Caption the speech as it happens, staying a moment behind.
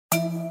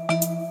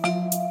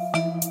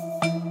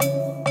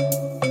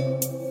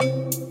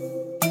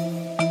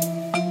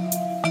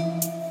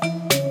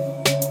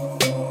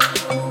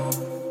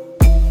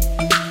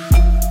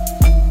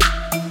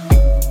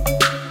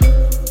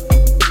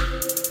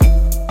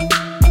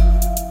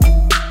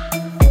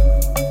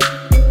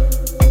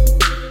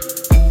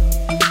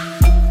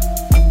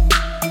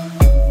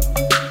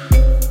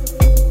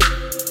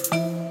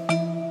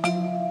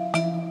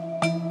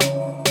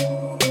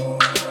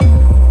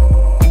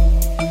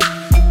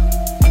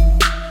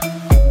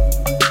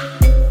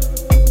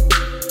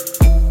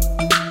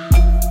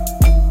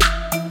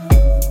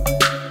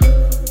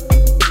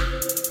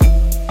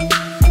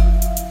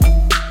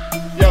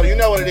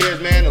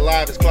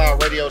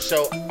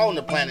on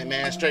the planet,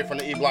 man. Straight from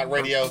the E-Block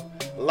Radio.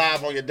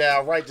 Live on your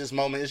dial right this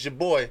moment. It's your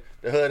boy,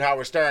 the Hood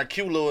Howard Stern,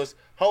 Q Lewis,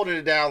 holding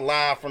it down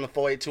live from the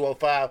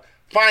 48205.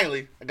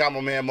 Finally, I got my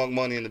man Monk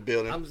Money in the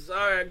building. I'm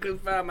sorry I couldn't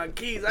find my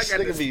keys. I got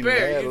Nigga the be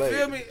spare. mad You late.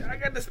 feel me? I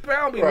got the spare.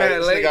 I'll be Right,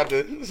 mad late.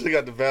 She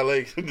got the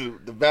valet,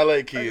 the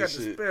valet key I and got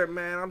the shit. spare,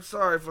 man. I'm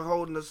sorry for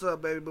holding us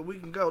up, baby, but we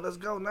can go. Let's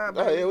go now,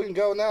 baby. Oh, yeah, we can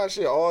go now.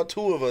 Shit, all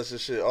two of us and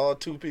shit. All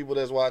two people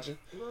that's watching.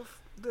 Well,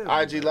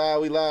 IG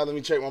live, we live. Let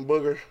me check my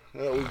booger.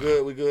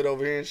 We good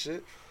over here and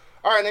shit.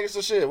 All right, nigga.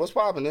 So shit, what's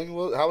poppin',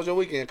 nigga? How was your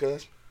weekend,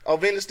 cuz? Oh,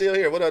 Venus still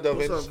here. What up, though,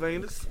 What's Venus? up,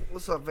 Venus?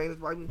 What's up, Venus,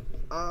 baby? It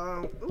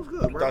was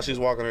good, bro. Thought she was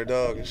walking her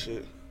dog and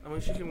shit. I mean,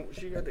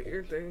 she got the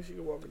ear thing. She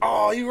can walk.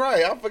 Oh, you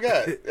right. I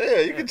forgot. Yeah,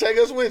 you can take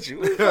us with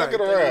you. We fucking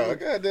Right, around.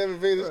 God damn it,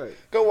 Venus. Right.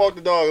 Go walk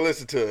the dog and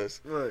listen to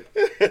us. Right.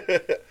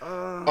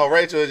 Oh,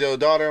 Rachel is your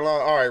daughter-in-law?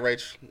 All right,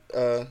 Rachel.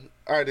 All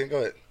right, then go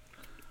ahead.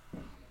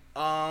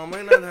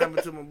 Ain't nothing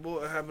happened to my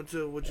boy. Happened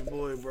to with your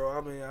boy, bro. I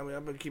mean,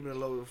 I've been keeping it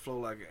low to the flow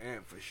like an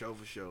ant for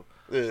sure.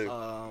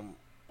 Yeah.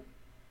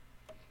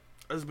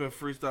 I just been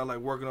freestyle, like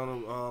working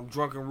on a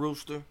Drunken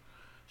Rooster.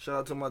 Shout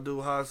out to my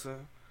dude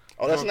Hassan.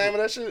 Oh, that's the name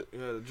of that shit?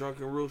 Yeah, the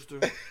Drunken Rooster.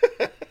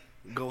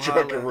 Go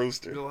Drunken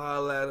Rooster. Go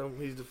holla at him.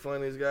 He's the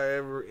funniest guy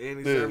ever, and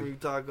he's Yeah. serving you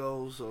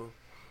tacos. So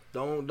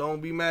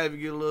don't be mad if you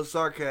get a little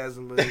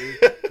sarcasm, baby.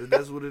 'Cause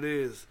that's what it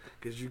is.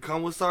 'Cause you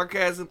come with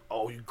sarcasm,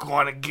 you're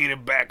gonna get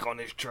it back on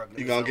this truck.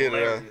 You gonna get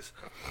it,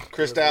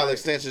 Crystal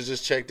Extensions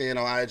just checked in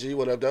on IG.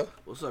 What up, though?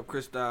 What's up,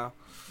 Crystal?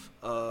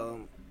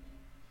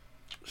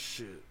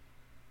 Shit.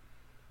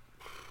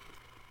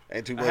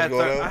 Ain't too I much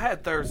going on.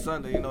 had third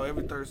Sunday. You know,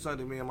 every third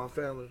Sunday, me and my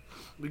family,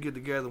 we get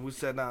together. We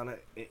sat down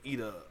and eat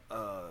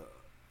a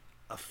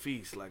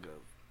feast, like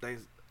a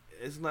things.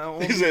 It's not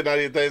only, He said not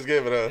even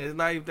Thanksgiving, huh? it's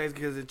not even things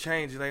because it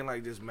changed. It ain't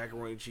like just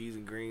macaroni, cheese,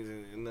 and greens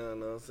and nothing. You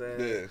know what I'm saying?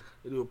 Yeah.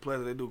 They do a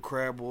platter. They do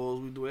crab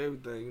boils. We do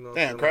everything. You know. What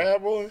Damn, I'm saying?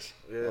 crab boys?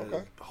 Yeah.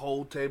 Okay.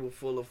 Whole table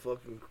full of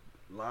fucking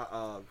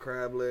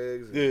crab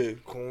legs, and Yeah.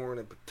 corn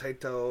and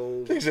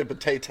potatoes, He said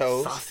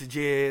potatoes.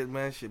 sausages.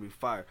 Man, should be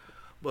fire.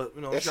 But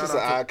you know, That's shout just an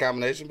out odd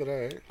combination, but all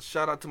right.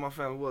 shout out to my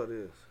family. What it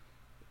is?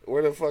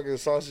 Where the fucking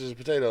sausage and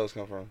potatoes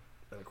come from?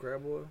 And a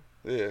crab boil.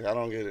 Yeah, I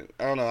don't get it.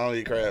 I don't know. I don't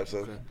eat crab,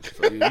 so.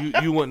 So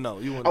you wouldn't know.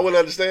 You wouldn't. I know. wouldn't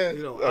understand.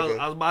 You know, Okay.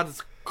 I was about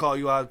to call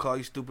you out, call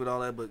you stupid,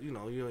 all that, but you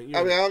know, you. I mean, I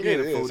don't get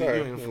ain't it, a yeah, foodie. sorry.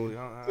 You ain't a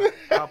foodie.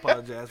 I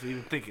apologize for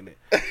even thinking it.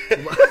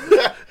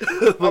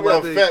 I'm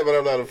not thing- fat, but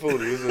I'm not a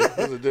foodie.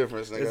 There's a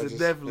difference, nigga. It's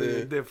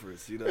definitely a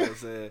difference. You know what I'm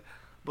saying?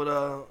 But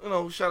you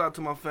know, shout out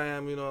to my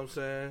fam. You know what I'm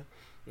saying?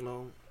 You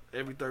know,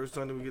 every third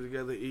Sunday we get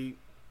together, eat,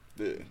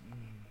 Yeah.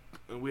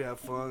 and we have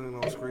fun. You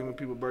know, screaming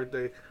people's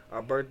birthday.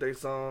 Our birthday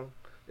song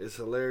is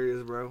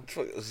hilarious, bro.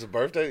 It's a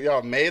birthday?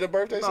 Y'all made a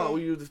birthday No, song?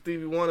 we use the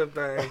Stevie Wonder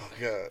thing. Oh,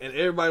 God. And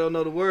everybody don't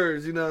know the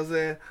words, you know what I'm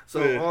saying?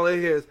 So Yeah. all they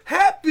hear is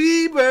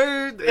 "Happy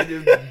Birthday."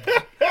 And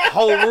just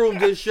whole room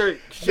just shake.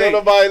 Don't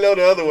nobody know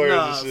the other words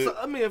Nah, and shit. so,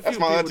 I mean, a few That's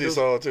my people auntie do.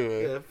 song, too,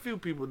 man. Yeah, a few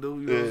people do,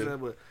 you know what I'm saying?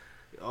 But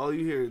all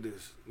you hear is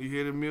this. You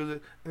hear the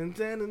music. And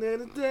Happy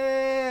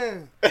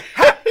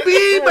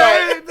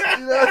birthday.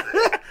 You know?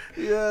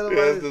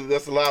 Yeah,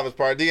 that's the loudest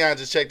part. Dion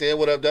just checked in.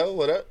 What up, though?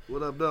 What up?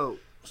 What up, though?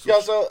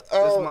 Yo, so,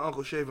 this is my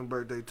Uncle Chafin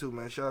birthday, too,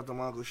 man. Shout out to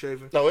my Uncle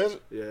Chafin. no, is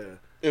it? Yeah,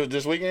 It was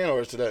this weekend or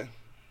is today?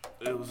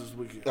 it was this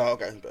weekend. Oh,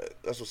 okay. But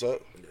that's what's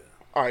up. Yeah.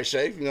 All right,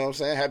 Shafe, you know what I'm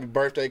saying? Happy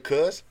birthday,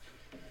 cuz.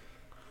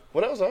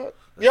 What else, huh?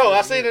 Yo,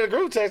 I seen in the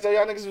group text, though,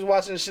 y'all niggas was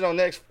watching this shit on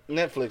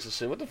Netflix and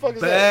shit. What the fuck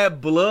is that?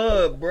 Bad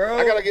Blood, bro.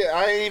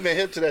 I ain't even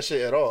hip to that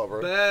shit at all,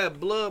 bro. Bad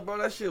Blood, bro.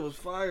 That shit was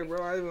fire,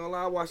 bro. I ain't even gonna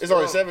lie. I watched It's it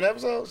only all. 7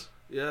 episodes?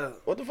 Yeah.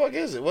 What the fuck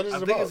is it? What is I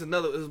it think about?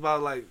 it's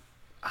about like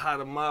how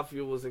the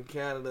mafia was in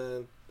Canada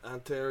and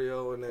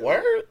Ontario and then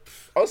Word?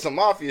 Oh, it's some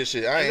mafia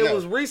shit. I ain't and it know.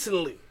 was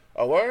recently.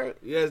 A word?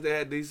 Yes,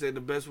 they said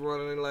the best run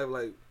in their life.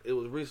 Like it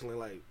was recently,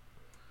 like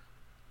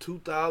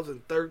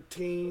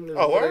 2013. Is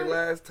Oh, when word? they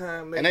last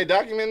time. And they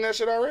documenting that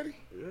shit already?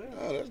 Yeah.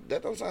 Oh,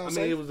 that don't sound I mean,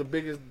 safe. it was the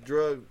biggest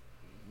drug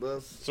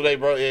bust. So they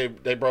broke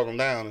them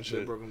down and They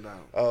shit. broke them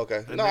down. Oh,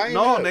 okay. And No, I ain't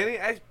no, know. they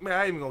didn't. Man,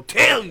 I ain't even gonna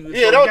tell you. It's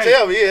Yeah, on don't game.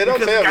 tell me. Yeah, don't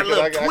Because tell it me. got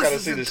little I gotta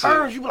twists see and this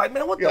turns. shit. You be like,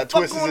 man, what You the got fuck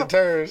twists going and on?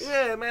 turns.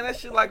 Yeah, man, that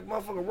shit like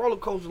motherfucking roller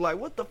coaster. Like,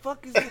 what the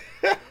fuck is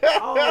it?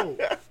 Oh,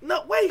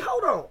 no, wait,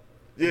 hold on.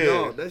 Yeah.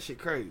 No, that shit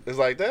crazy. It's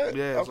like that?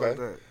 Yeah, it's okay. like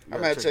that. You I'm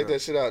gotta gonna check check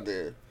that shit out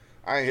there.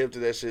 I ain't hip to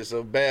that shit,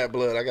 so Bad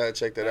Blood, I gotta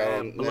check that out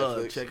on Bad Blood,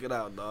 Netflix. check it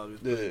out, dog.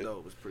 It's pretty Yeah.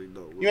 dope. It's pretty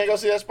dope. You ain't go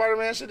see that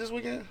Spider-Man shit this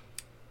weekend?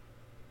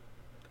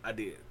 I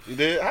did. You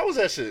did? How was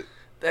that shit?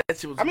 That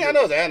shit was I mean, good. I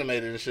know it's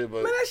animated and shit,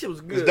 but Man, that shit was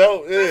good. it's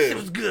dope. Yeah. That shit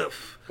was good.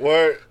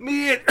 Word.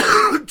 Me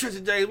and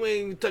Tristan James, we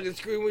ain't even tucking the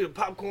screen. We the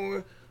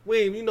popcorn. We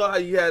ain't, you know how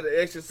you had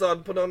the extra salt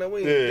to put on there.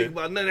 We ain't Yeah. think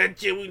about none of that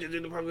shit. We just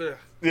did the popcorn.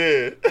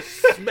 Yeah.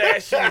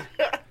 Smashing.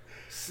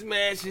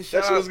 That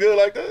Shout shit was out. good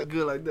like that?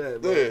 Good like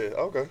that, bro.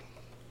 Yeah, okay.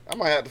 I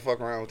might have to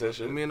fuck around with that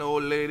shit. Me and the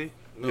old lady,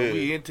 you know, Yeah.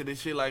 we into this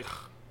shit like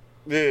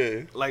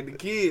Yeah. the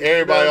kids.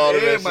 Everybody you know, all in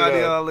that everybody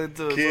shit, all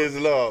into it. Kids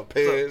and all,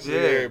 parents and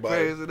everybody.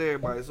 Parents and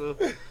everybody. So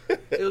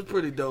it was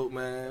pretty dope,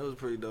 man. It was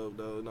pretty dope,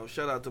 though. You know,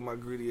 shout out to my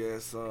greedy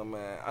ass son,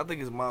 man. I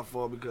think it's my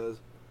fault because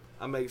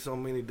I make so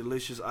many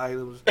delicious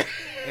items.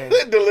 And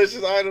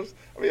Delicious items.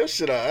 I mean, your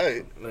shit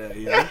alright.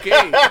 yeah,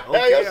 okay.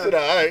 Your shit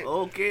alright.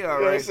 Okay, You know all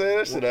what I'm right. saying?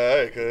 That shit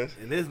alright, cuz.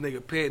 And this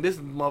nigga paid, this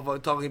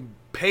motherfucker talking,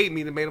 paid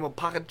me to make him a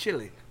pocket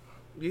chili.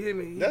 You hear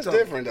me? He That's talking-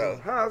 different, though.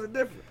 How's it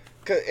different?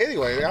 Cause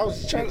anyway, I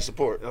was trying to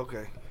support.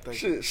 Okay,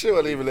 thank you. Shit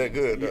wasn't even that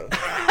good, though.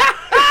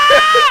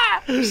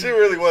 Shit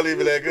really wasn't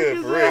even that good,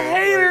 He's for a real.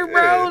 hater, Like,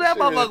 bro. yeah, That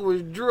shit really- motherfucker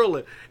was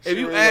drooling. If shit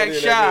you really ask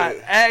wasn't that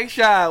Shot, ask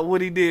Shot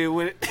what he did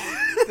with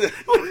it.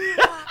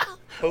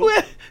 Who?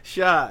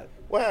 Shot.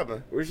 What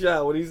happened?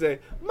 Rashad, what he say?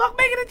 Muck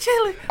making a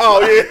chili. Oh,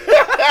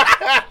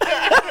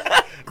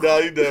 yeah. No,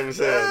 you never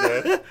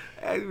said that.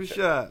 Ask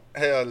Rashad.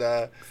 Hell nah.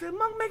 I said,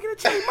 Muck making a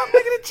chili. Muck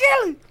making a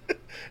chili.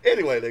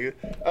 Anyway,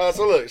 nigga.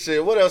 So look,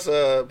 shit. What else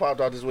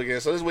popped off this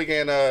weekend? So this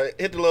weekend,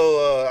 hit the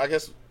little. I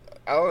guess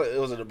I don't know. It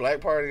was at a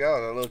black party. I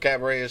don't know, a little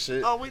cabaret and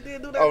shit. Oh, we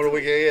did do that Over the too.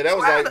 weekend, yeah. That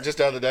was like just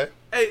the other day.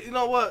 Hey, you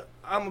know what?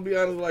 I'm gonna be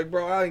honest, like,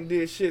 bro, I ain't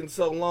did shit in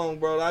so long,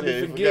 bro. I Yeah, be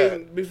you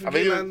forgetting, forgot. I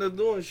mean, you- I end up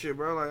doing shit,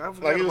 bro. Like, I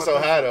forgot Like you was about so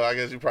that. high though. I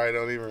guess you probably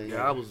don't even remember.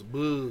 Yeah, I was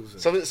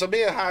boozing. So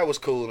being high was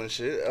cool and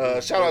shit.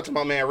 Shout out to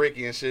my man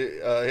Ricky and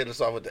shit. Hit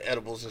us off with the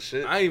edibles and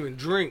shit. I ain't even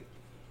drink.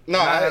 No,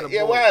 I had a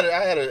yeah, bowl. well,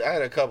 I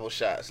had a couple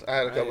shots. I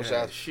had a couple ain't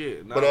shots. had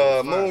shit. Nah, But I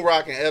was fine. Moon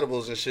Rock and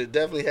edibles and shit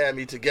definitely had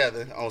me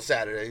together on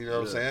Saturday. You know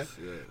what I'm saying?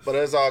 Yes. But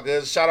it's all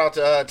good. Shout out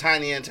to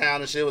Tiny in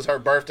town and shit. It was her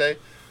birthday.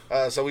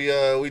 So we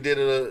did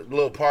a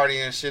little party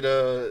and shit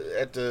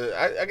at the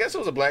I guess it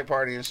was a black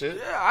party and shit.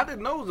 Yeah, I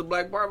didn't know it was a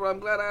black bar, but I'm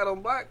glad I had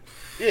on black.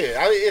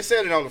 Yeah, it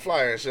said it on the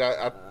flyer and shit.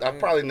 I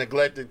probably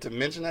neglected to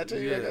mention that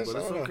to you. I Yeah, guess. but I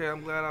it's don't know. okay.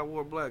 I'm glad I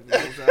wore black. You know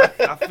what I'm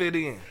saying? I fit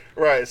in.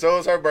 Right. So it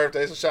was her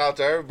birthday. So shout out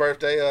to her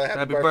birthday.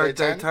 Happy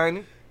birthday, Tiny.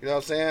 Tiny. You know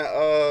what I'm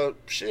saying?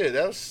 Shit,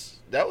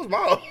 that was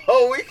my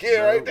whole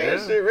weekend right there.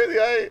 Yeah. Shit,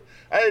 really,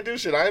 I ain't do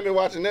shit. I ain't been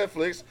watching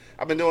Netflix.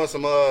 I've been doing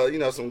some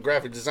some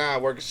graphic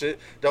design work and shit.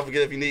 Don't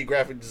forget, if you need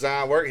graphic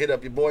design work, hit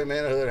up your boy,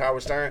 man, Hood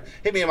Howard Stern.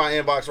 Hit me in my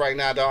inbox right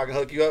now, dog. I can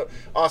hook you up.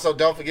 Also,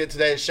 don't forget,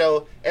 today's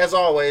show, as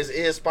always,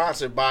 is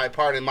sponsored by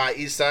Pardon My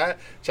Eastside.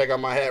 Check out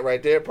my hat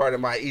right there,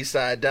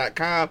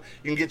 pardonmyeastside.com.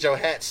 You can get your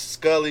hats,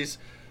 scullies,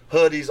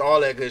 hoodies,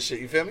 all that good shit.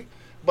 You feel me?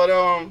 But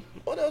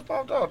what else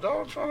popped off,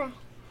 dog?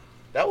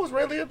 That was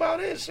really about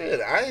it.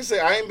 Shit,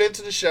 I ain't been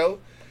to the show.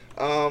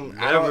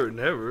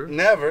 Never.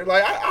 Never.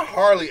 Like I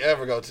hardly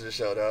ever go to the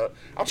show, dog.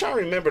 I'm trying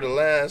to remember the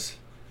last.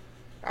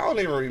 I don't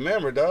even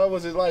remember, dog.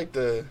 Was it like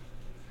the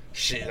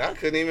shit? I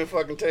couldn't even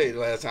fucking tell you the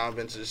last time I've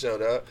been to the show,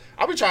 dog.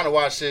 I be trying to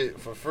watch shit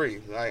for free.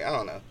 Like I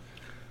don't know.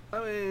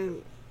 I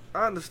mean,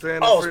 I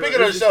understand. Oh,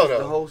 speaking of the show, though.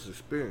 the host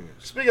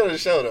experience. Speaking of the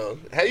show, though,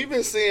 have you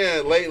been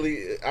seeing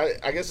lately?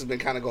 I guess it's been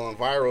kind of going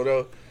viral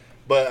though.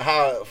 But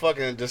how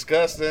fucking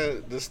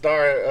disgusting the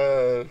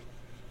Star,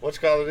 what you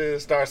call it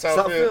is, Star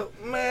Southfield.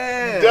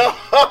 Man. Dog.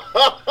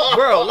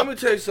 Bro, let me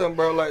tell you something,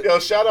 bro. Like, Yo,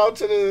 shout out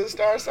to the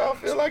Star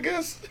Southfield, I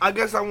guess. I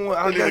guess I want.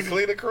 I They need guess, to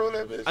clean the crew in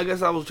that bitch. I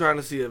guess I was trying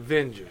to see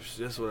Avengers.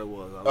 That's what it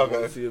was. I was Okay.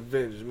 going to see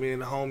Avengers. Me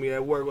and the homie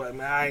at work, like,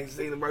 man, I ain't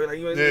seen the bro. Like,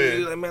 you ain't Yeah.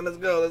 seen it? Like, man, let's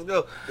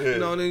go. Yeah. You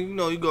know, and then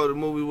you go to the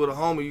movie with a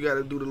homie, you got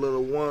to do the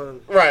little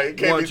one. Right,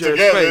 can't one be chair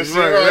together and space.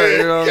 shit, right? You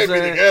know what I'm Can't be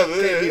saying? together,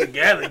 Can't yeah.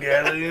 be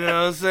together. You know what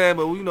I'm saying?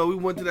 But we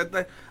went to that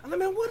thing. I'm like,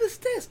 man, what is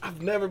this?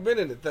 I've never been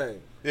in the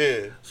thing.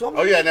 Yeah. So I'm Oh,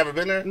 like- you had never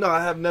been there? No,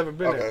 I have never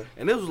been there. Okay.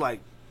 And it was like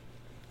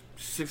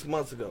 6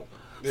 months ago.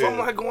 So Yeah. I'm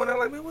like going there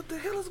like, man, what the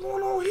hell is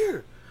going on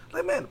here?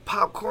 Like, man,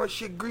 popcorn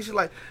shit, greasy,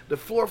 like the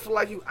floor feel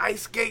like you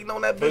ice skating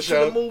on that For bitch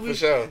sure, in the movie. for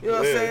sure, You know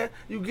what yeah. I'm saying?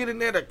 You get in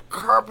there, the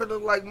carpet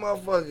look like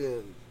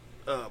motherfucking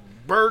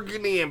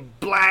burgundy and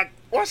black.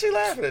 Why she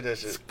laughing at that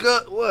shit?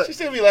 What? She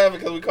still be laughing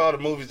because we call the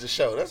movies the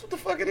show. That's what the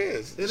fuck it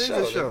is. It is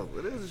a show.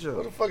 It is a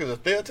What the show. fuck is a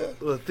theater?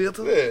 A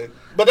theater? Yeah.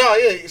 But no,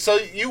 yeah. So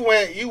you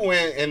went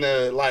in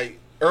the like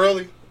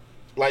early,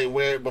 like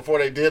where before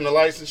they dim the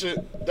lights and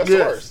shit. That's the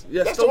Yes. worst.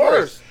 Yes, That's the the worst.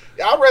 worst.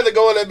 I'd rather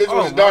go in that bitch Oh,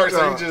 when it's my dark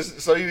God.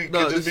 so you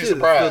No, could just this be shit is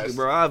surprised. filthy,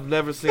 bro. I've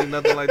never seen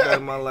nothing like that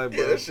in my life,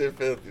 bro. Yeah, that shit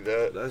filthy,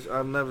 dog.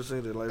 I've never seen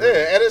it like Yeah,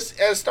 that.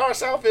 and Star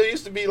Southfield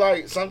used to be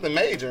like something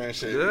major and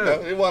shit. You Yeah. know?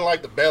 It wasn't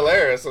like the Bel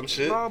Air or some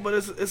shit. No, but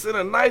it's in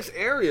a nice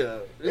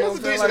area. You Yeah, know it's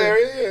a what I'm saying? decent Like,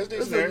 area. Yeah, it's a It's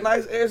decent a area.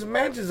 nice ass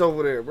mansions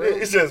over there, bro.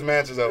 It's just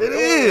mansions over It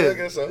there. is. I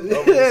guess so. Over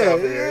the Yeah, South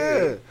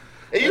area, yeah.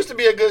 It used to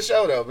be a good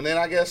show though, but then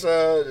I guess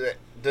the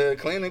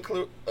cleaning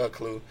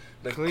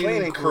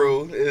cleaning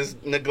crew is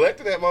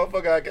neglecting that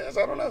motherfucker. I guess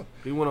I don't know.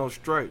 He went on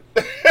strike.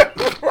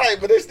 Right,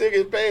 but they still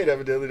get paid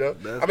evidently though.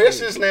 That's I mean that cool.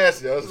 shit's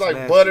nasty though. It's like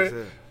nasty as butter.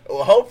 hell.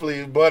 Well,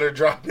 hopefully butter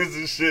droppings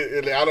and shit.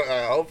 And I don't.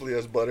 Hopefully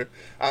it's butter.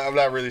 I'm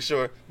not really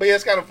sure. But yeah,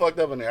 it's kind of fucked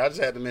up in there. I just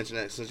had to mention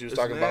that since you was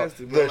It's talking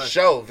nasty, about bro. the Like-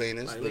 show,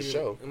 Venus. Like, The nigga,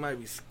 show. It might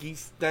be skeet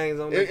stains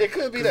on there. It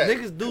could be 'Cause that.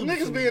 Niggas do.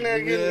 Niggas some- be in there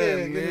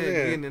getting in,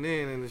 getting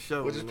it in the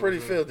show. Which is you know pretty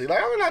what I'm saying? filthy.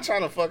 Like I'm not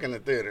trying to fuck in the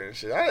theater and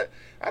shit.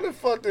 I done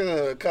fucked in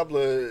a couple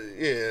of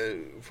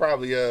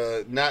probably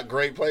not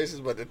great places,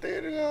 but the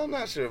theater, I'm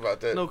not sure about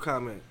that. No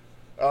comment.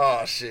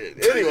 Oh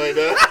shit. Anyway,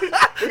 though,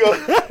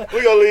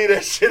 we gonna leave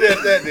that shit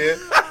at that then.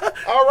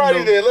 Alrighty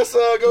No. then. Let's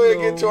go ahead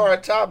and get to our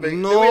topic.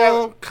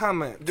 No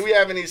comment. Do we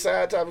have any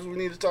side topics we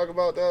need to talk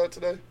about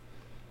today?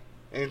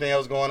 Anything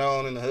else going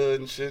on in the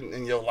hood and shit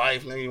in your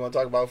life, nigga, you want to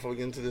talk about before we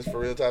get into this for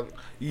real topic?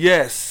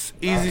 Yes,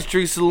 Easy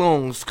Street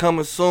Saloons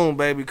coming soon,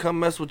 baby.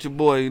 Come mess with your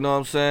boy. You know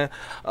what I'm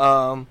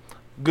saying?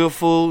 Good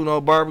food, you know,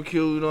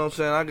 barbecue. You know what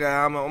I'm saying?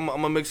 I'm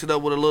gonna mix it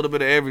up with a little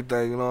bit of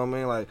everything. You know what I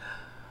mean? Like,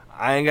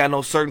 I ain't got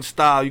no certain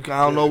style. I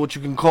don't know what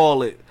you can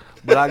call it.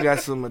 But I got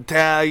some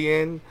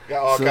Italian,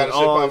 got all some kind of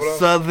shit popping up.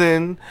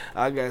 Southern.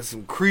 I got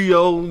some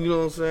Creole. You know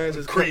what I'm saying?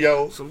 Just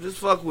Creole. Just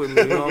fuck with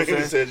me. You know what I'm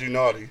saying? He said you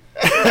naughty.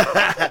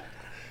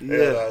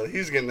 Yeah.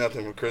 He's getting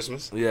nothing for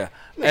Christmas. Yeah.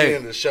 Hey,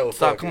 the show.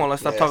 Stop. Come on.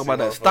 Let's stop talking about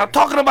that. Stop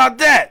talking about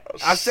that.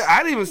 I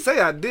didn't even say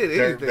I did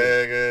anything.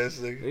 Dirtbag ass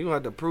nigga. You gonna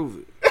have to prove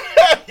it.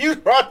 You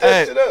brought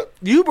that shit up.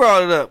 You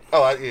brought it up.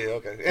 Oh, yeah.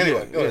 Okay.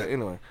 Anyway, go ahead.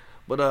 Anyway.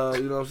 But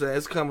you know what I'm saying?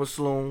 It's coming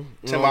soon.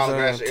 10 Mile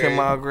Grass area. 10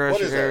 Mile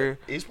Grass area.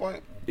 East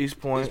Point. East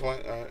Point. East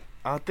Point. All right.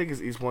 I think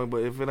it's East Point, but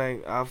if it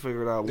ain't, I'll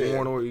figure it out. Yeah.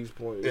 Warren or East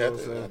Point. You know what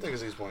I'm saying? I think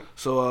it's East Point.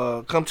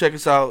 So come check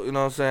us out. You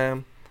know what I'm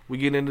saying? We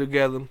getting in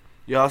together.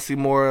 Y'all see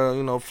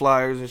more,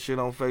 flyers and shit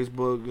on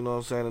Facebook. You know what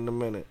I'm saying? In a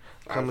minute,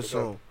 coming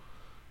soon.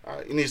 All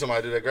right, you need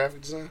somebody to do that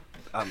graphic design.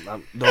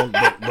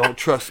 Don't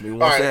trust me.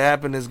 Once that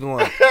happens, it's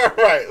going. All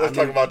right, let's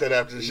talk about that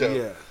after the show.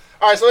 Yeah.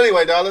 All right, so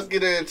anyway, dog, let's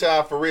get into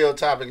our for real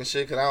topic and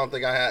shit, because I don't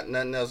think I had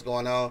nothing else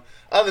going on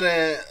other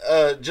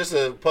than just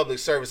a public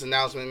service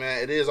announcement,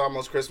 man. It is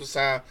almost Christmas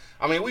time.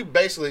 I mean, we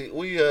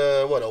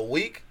a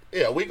week?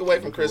 Yeah, a week away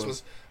from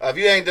Christmas. If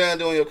you ain't done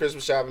doing your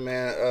Christmas shopping,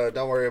 man,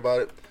 don't worry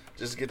about it.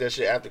 Just get that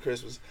shit after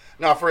Christmas.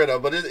 No, for real, though,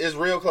 but it's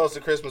real close to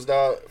Christmas,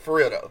 dog. For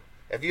real, though.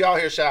 If you out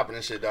here shopping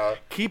and shit, dog.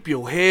 Keep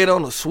your head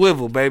on a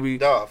swivel, baby.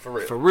 Dog, for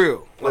real. For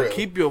real. Like,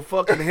 keep your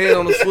fucking head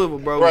on a swivel,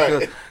 bro. Right.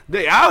 Because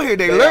they out here,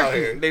 they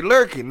lurking.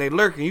 They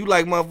lurking. You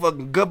like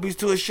motherfucking guppies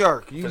to a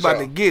shark. You about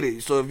to get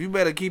it. So if you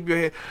better keep your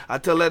head, I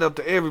tell that up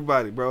to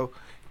everybody, bro.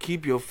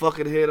 Keep your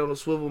fucking head on a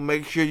swivel.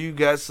 Make sure you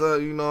got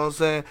something, you know what I'm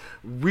saying,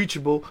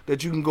 reachable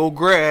that you can go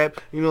grab,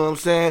 you know what I'm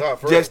saying,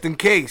 just in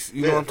case.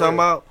 You know what I'm talking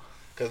about?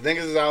 Because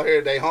niggas is out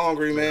here, they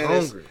hungry, man.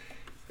 Hungry.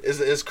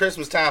 It's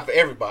Christmas time for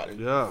everybody.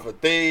 Yeah. For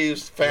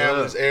thieves,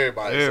 families,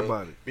 everybody.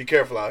 Everybody. So be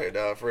careful out here,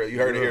 dog. For real. You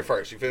heard it here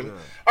first. You feel me?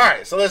 All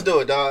right, so let's do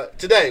it, dog.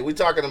 Today we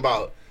talking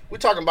about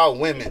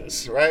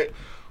women's, right?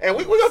 And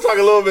we gonna talk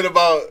a little bit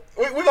about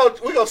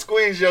we gonna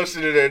squeeze your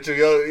shit in there too.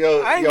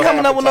 I ain't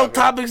coming up with no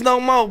topics no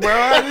more,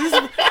 bro.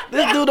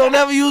 This dude don't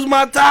ever use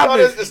my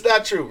topics. No, it's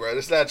not true, bro.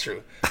 It's not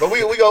true. But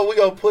we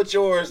gonna put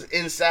yours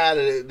inside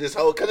of this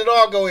whole, because it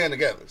all go in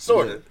together,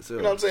 sort of. You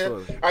know what I'm saying?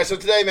 All right. So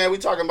today, man, we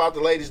talking about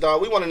the ladies,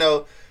 dog. We want to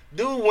know,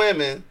 do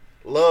women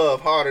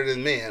love harder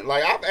than men?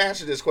 Like, I've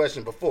answered this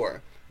question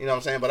before. You know what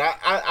I'm saying? But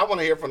I want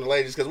to hear from the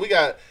ladies, because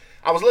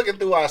I was looking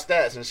through our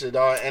stats and shit,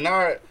 dog, and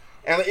our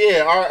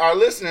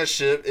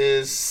listenership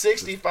is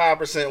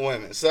 65%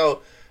 women.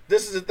 So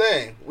this is the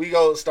thing. We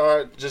go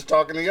start just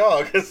talking to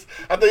y'all, because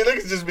I think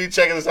niggas just be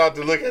checking us out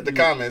to look at the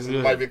comments.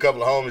 It might be a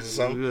couple of homies or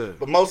something,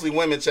 but mostly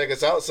women check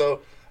us out.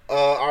 So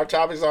our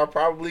topics are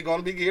probably going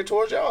to be geared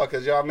towards y'all,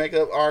 because y'all make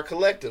up our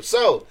collective.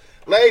 So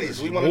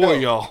ladies, we want to know,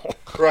 y'all.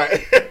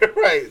 Right,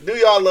 right. Do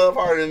y'all love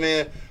harder than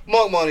men?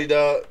 Monk money,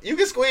 dog. You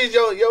can squeeze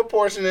your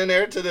portion in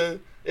there to the.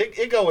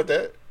 It go with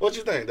that. What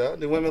you think,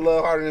 dog? Do women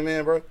love harder than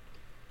men, bro?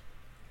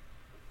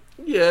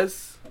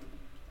 Yes.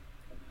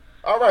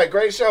 All right,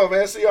 great show,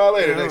 man. See y'all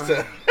later next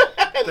time.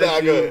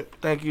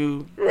 Thank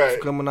you for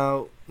coming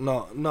out.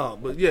 No,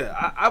 but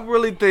yeah, I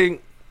really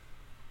think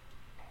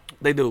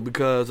they do,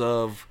 because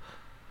of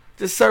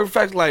just certain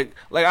facts. Like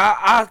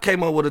I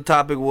came up with a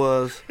topic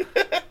was,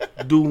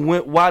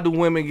 why do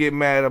women get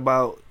mad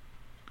about?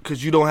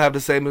 Because you don't have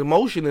the same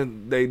emotion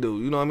that they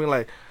do. You know what I mean?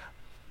 Like,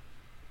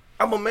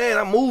 I'm a man.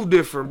 I move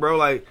different, bro.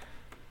 Like,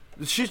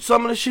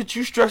 some of the shit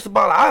you stress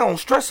about, I don't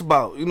stress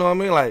about. You know what I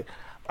mean? Like,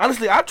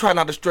 honestly, I try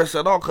not to stress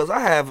at all, because I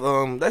have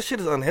that shit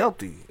is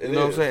unhealthy. You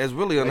know what I'm saying? It's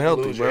really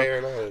unhealthy,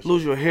 bro.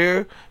 Lose your hair.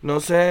 You know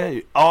what I'm saying?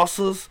 Your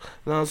ulcers.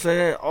 You know what I'm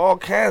saying? All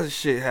kinds of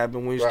shit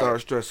happen when you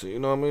start stressing. You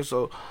know what I mean?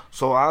 So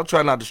I'll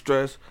try not to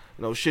stress.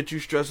 You know, shit you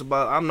stress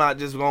about, I'm not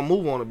just gonna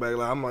move on it back.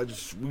 Like, I'm like,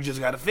 we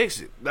just gotta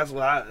fix it. That's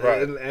what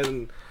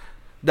and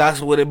that's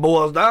what it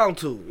boils down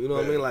to. You know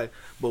what I mean? Like,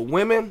 but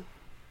women,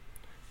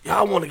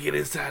 y'all want to get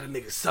inside a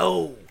nigga's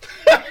soul.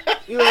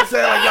 You know what I'm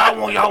saying?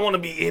 Like, y'all want to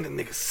be in a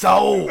nigga's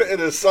soul. In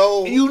his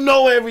soul. You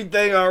know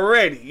everything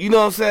already. You know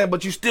what I'm saying?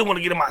 But you still want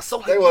to get in my soul.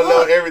 Like, they want to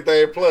know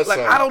everything plus like,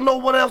 something. I don't know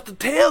what else to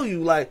tell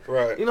you. Like,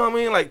 you know what I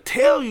mean? Like,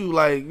 tell you,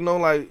 like, you know,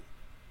 like,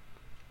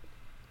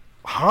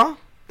 huh?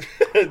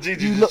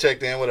 Gigi just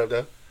checked in. What up,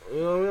 though?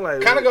 You know what I mean?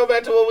 Like, kind of go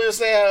back to what we were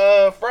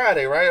saying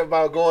Friday, right?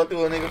 About going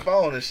through a nigga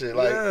phone and shit.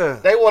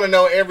 Like, they want to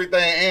know everything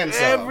and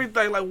some.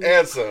 Everything, like,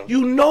 and some.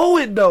 You know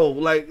it though.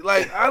 Like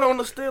I don't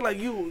understand. Like,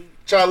 you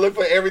try to look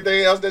for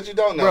everything else that you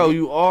don't know. Bro,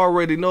 you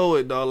already know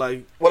it, dog.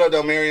 Like, what up,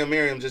 though, Miriam?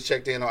 Miriam just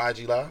checked in on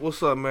IG Live.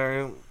 What's up,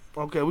 Miriam?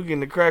 Okay, we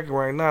getting the cracking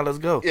right now. Let's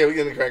go. Yeah, we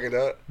getting the cracking,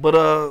 dog.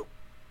 But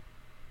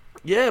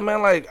yeah,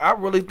 man. Like, I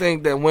really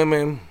think that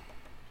women,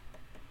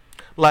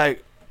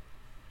 like,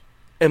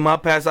 in my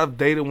past, I've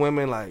dated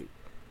women like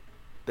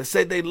that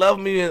said they love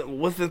me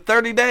within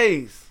 30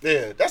 days.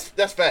 Yeah, that's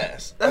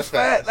fast. That's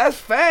fast. That's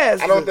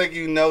fast. I don't think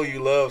you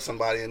love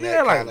somebody in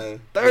that kind of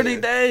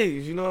 30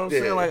 days. You know what I'm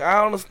saying? Like, I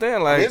don't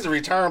understand. Like, there's a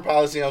return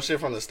policy on shit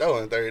from the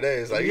store in 30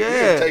 days. Like, you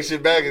can take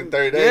shit back in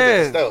 30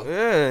 days at the store.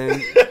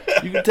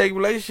 Yeah, you can take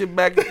relationship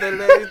back in 30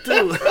 days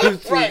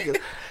too. Right.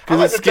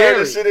 Because it's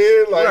scary. Shit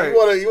in. Like,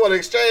 you want to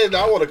exchange?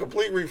 I want a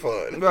complete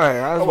refund. Right.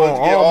 I just want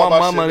all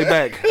my money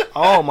back.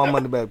 All my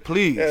money back,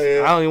 please.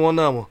 I don't even want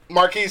that one.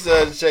 Marquise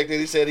checked in.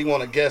 He said he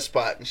want a guest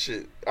spot and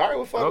shit. All right,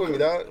 well, fuck with me,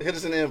 dog. Hit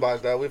us in the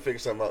inbox, dog. We'll figure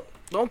something out.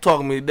 Don't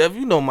talk to me, Dev.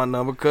 You know my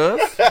number, cuz.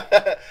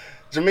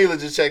 Jamila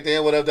just checked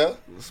in. What up, though?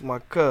 It's my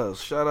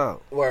cuz. Shout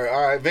out. Word.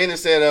 All right.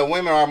 Venus said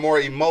women are more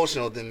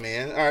emotional than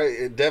men. All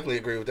right. Definitely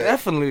agree with that.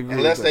 Definitely agree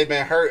Unless with that. they've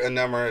been hurt a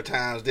number of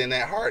times, then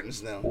that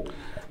hardens them.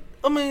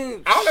 I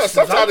mean, I don't know.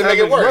 Sometimes it make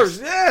it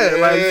worse. Yeah,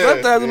 like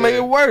sometimes it make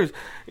it worse.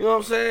 You know what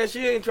I'm saying?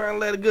 She ain't trying to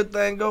let a good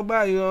thing go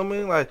by. You know what I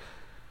mean? Like,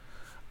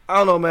 I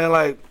don't know, man.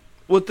 Like,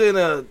 within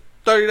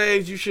 30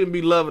 days, you shouldn't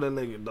be loving a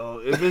nigga,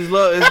 dog. If it's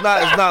love, it's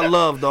not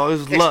love, dog.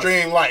 It's lust.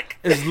 Extreme like.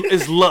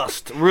 It's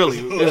lust,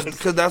 really.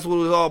 Because that's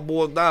what it all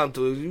boils down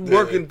to. You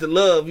working to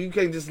love. You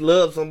can't just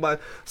love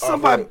somebody.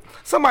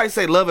 Somebody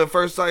say love at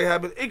first sight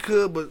happen. It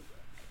could, but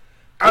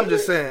I'm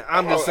just saying.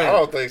 I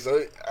don't think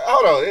so.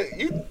 Hold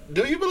on.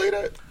 Do you believe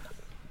that?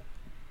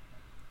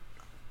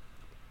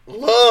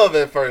 Love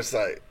at first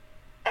sight.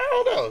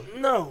 I don't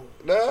know.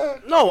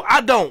 No, I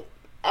don't.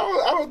 I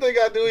don't think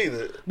I do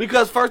either.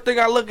 Because first thing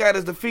I look at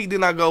is the feet,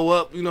 then I go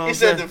up. You know what I'm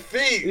saying? He said the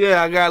feet.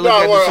 Yeah, I gotta look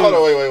at the feet. Hold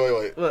on,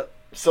 wait. What?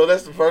 So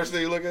that's the first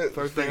thing you look at?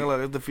 First thing I look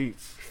at is the feet.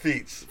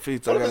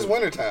 Feet. What if it's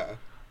wintertime?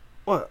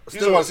 What? You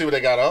just want to see what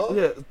they got on?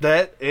 Yeah,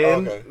 that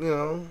and, you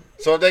know.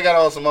 So if they got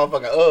on some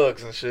motherfucking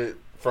Uggs and shit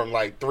from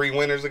like 3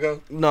 winters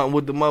ago? No,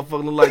 with the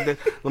motherfucker look like that.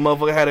 The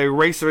motherfucker had a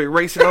eraser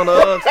on the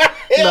Uggs.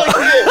 Hell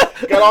yeah.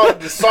 Got all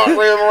the salt rim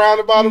around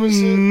the bottom and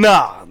shit?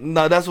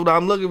 Nah, that's what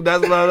I'm looking for.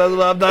 That's what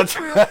I'm not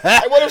trying.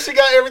 Hey, what if she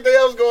got everything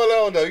else going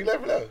on, though? You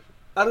never know.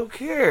 I don't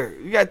care.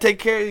 You gotta take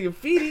care of your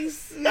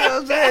feeties. You know what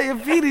I'm saying? Your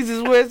feeties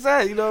is where it's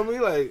at. You know what I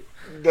mean? Like,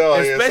 no,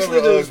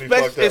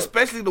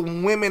 especially the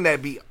women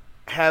that be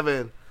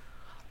having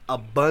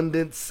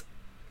abundance,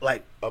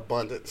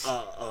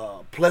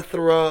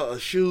 plethora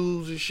of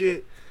shoes and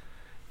shit,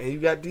 and you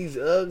got these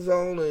Uggs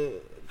on and.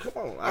 Come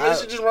on. I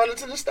should just run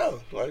into the store.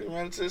 Like,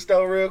 run into the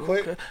store real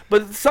quick. Okay.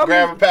 But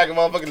grab a pack of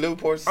motherfucking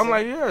Newports. I'm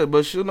like, yeah,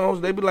 but you know,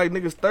 they be like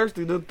niggas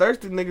thirsty. The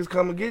thirsty niggas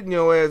come and get in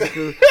your ass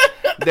because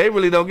they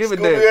really don't give a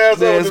damn.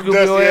 Scoop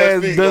your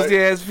ass, dusty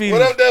ass feet.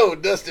 What up, though?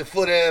 Dusty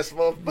foot ass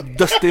motherfucker.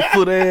 Dusty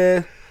foot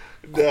ass.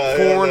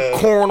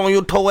 Corn on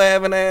your toe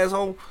having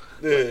asshole.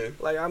 Yeah.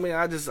 Like, I mean,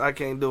 I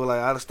can't do it.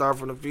 Like, I start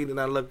from the feet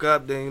and I look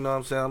up, then, you know what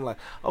I'm saying? I'm like,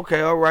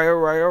 okay, all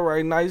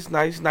right. Nice.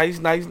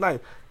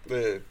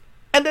 Yeah.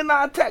 And then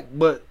I attack,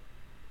 but.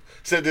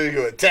 So then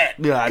you attack.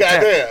 Yeah, I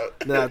attack. Goddamn.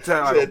 Then I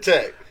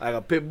attack. Like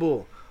a pit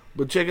bull.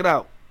 But check it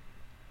out.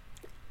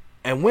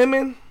 And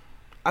women,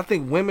 I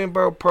think women,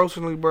 bro,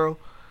 personally, bro,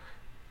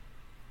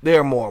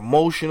 they're more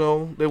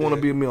emotional. They want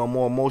to be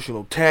more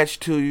emotional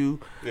attached to you.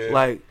 Yeah.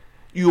 Like,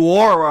 you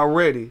are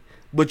already,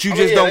 but you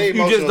just don't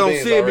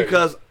see it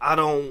because I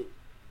don't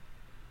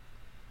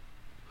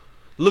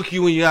look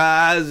you in your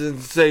eyes and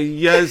say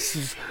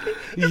yes.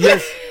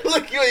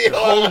 Look you in your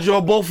eyes.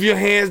 Hold both of your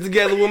hands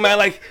together with my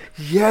like,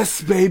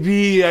 yes,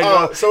 baby.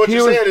 So what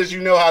you're saying is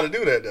you know how to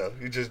do that though.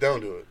 You just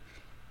don't do it.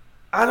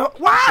 I don't.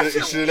 Why? You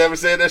should have never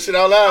said that shit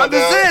out loud. I'm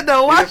just saying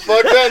though. Why? You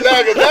fucked up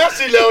now because now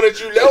she know that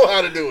you know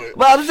how to do it.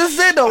 But I was just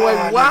saying though.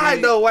 Like, why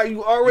though? Why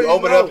you already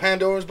open up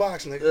Pandora's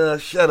box,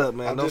 nigga? Shut up,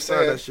 man. Don't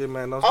start that shit,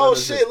 man. Oh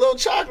shit, little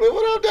chocolate.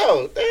 What up,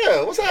 though?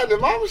 Damn, what's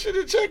happening? Mama should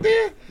have checked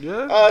in.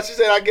 Yeah. She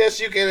said, I guess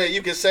you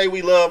can say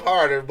we love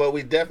harder, but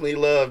we definitely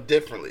love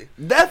differently.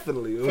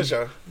 Definitely, for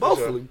sure.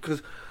 Mostly,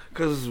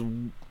 cause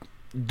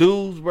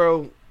dudes,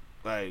 bro.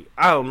 Like,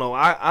 I don't know.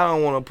 I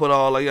don't want to put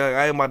all like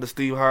I ain't about to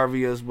Steve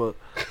Harvey us, but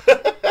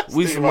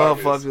we some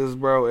motherfuckers,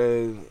 bro,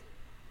 and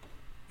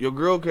your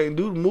girl can't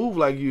move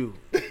like you.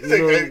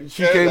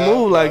 She can't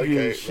move like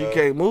you. She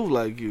can't move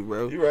like you,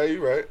 bro. You right.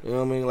 You know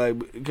what I mean?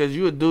 Like, because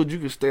you a dude, you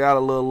can stay out a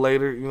little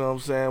later. You know what I'm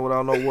saying?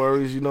 Without no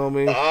worries. You know what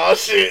I mean? Oh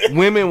shit.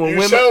 When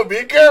women,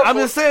 be careful. I'm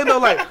just saying though,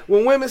 like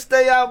when women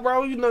stay out,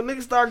 bro, you know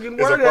niggas start getting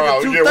worried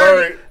at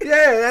 2:30.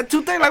 Yeah, at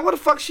 2:30. Like, where the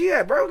fuck she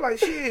at, bro? Like,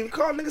 she ain't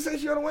called niggas say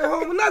she on the way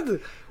home or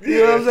nothing. You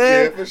know what I'm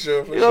saying? Yeah, for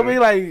sure. You know what I mean?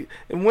 Like,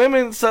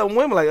 and some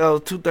women like, oh,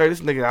 2:30,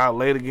 this nigga out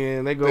late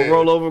again. They go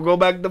roll over, go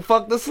back to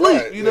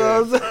sleep. Right, you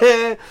know what I'm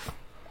saying?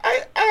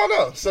 I don't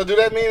know. So do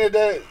that mean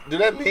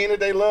that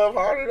they love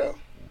harder though?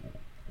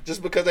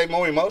 Just because they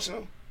more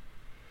emotional?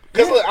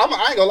 Because look, I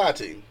ain't gonna lie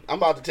to you. I'm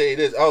about to tell you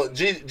this. Oh,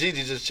 Gigi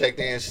just checked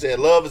in. She said,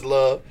 "Love is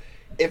love.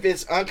 If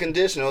it's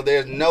unconditional,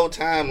 there's no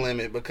time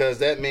limit because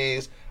that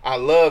means I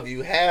love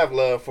you, have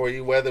love for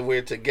you, whether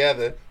we're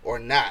together or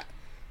not."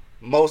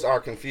 Most are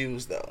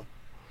confused though.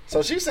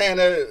 So she's saying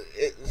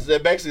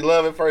that basically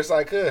love at first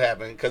sight could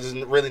happen because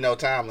there's really no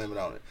time limit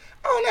on it.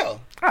 I don't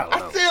know.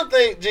 I still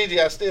think, Gigi,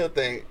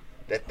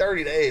 that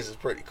 30 days is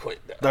pretty quick,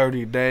 though.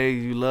 30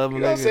 days, you love a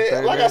nigga.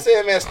 Saying? Like I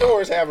said, man,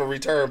 stores have a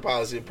return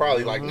policy of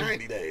probably like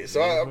 90 days.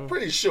 So I'm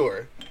pretty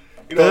sure.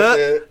 You know what I'm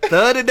saying?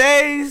 30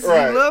 days,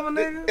 right. You love a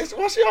nigga?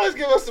 Why she always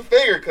give us the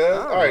finger, cuz?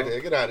 All right, then,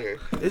 get out of here.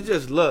 It's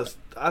just lust,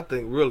 I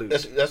think, really.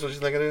 That's what you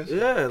think it is?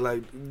 Yeah,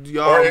 like,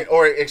 y'all.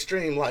 Or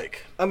extreme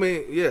like. I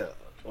mean, yeah.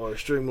 Or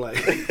extreme like.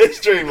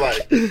 Extreme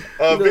like.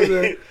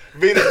 Venus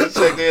just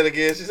checked in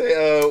again. She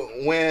said,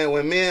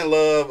 when men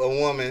love a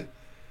woman,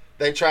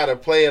 they try to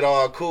play it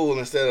all cool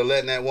instead of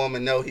letting that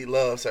woman know he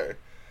loves her.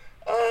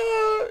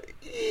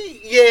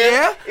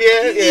 Yeah.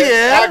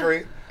 I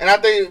agree. And I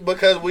think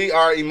because we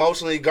are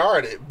emotionally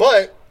guarded.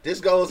 But this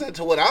goes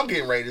into what I'm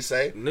getting ready to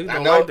say. Niggas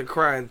don't like to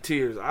cry in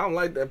tears. I don't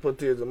like that put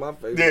tears in my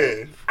face.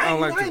 Yeah. I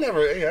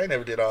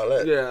never did all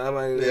that. Yeah, I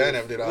mean. Yeah, I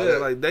never did all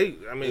that. Like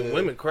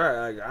women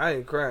cry. I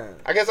ain't crying.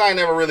 I guess I ain't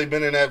never really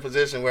been in that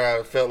position where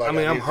I felt like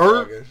I'm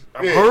hurt.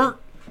 I'm hurt.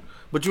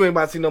 But you ain't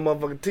about to see no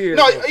motherfucking tears.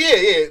 No,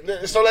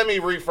 yeah. So let me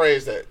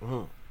rephrase that.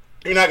 Mm-hmm.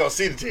 You're not gonna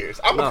see the tears.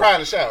 I'm gonna cry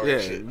in the shower. Yeah,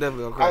 shit.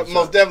 Definitely gonna cry. I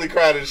most definitely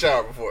cried in the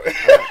shower before.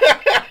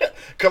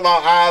 Come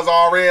on, eyes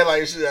all red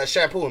like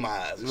shampoo in my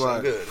eyes. It's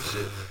right. Good and shit.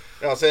 You know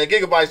what I'm saying?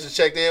 Gigabytes just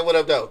checked in. What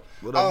up, though?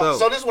 What up, though?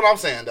 So this is what I'm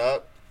saying,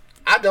 dog.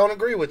 I don't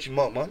agree with you,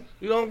 Monk Money.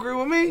 You don't agree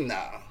with me?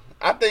 Nah.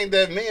 I think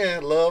that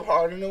men love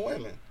harder than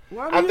women.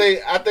 I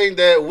think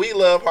that we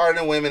love harder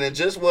than women, and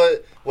just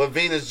what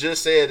Venus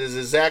just said is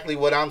exactly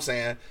what I'm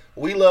saying.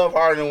 We love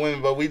harder than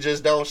women, but we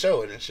just don't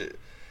show it and shit.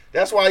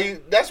 That's why you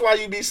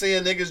be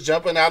seeing niggas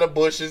jumping out of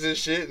bushes and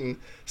shit and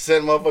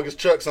setting motherfuckers'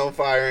 trucks on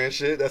fire and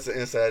shit. That's an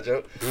inside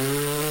joke.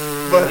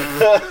 But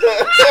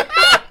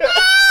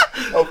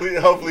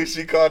hopefully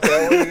she caught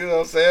that one, you know what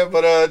I'm saying?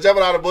 But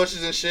jumping out of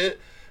bushes and shit,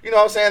 you know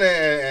what I'm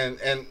saying?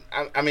 And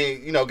I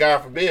mean, you know, God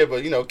forbid,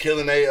 but, you know,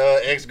 killing their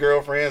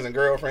ex-girlfriends and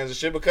girlfriends and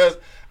shit, because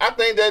I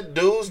think that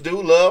dudes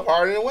do love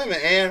harder than women.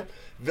 And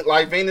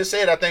like Venus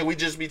said, I think we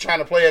just be trying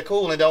to play it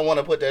cool and don't want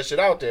to put that shit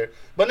out there.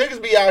 But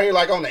niggas be out here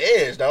like on the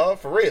edge, dog,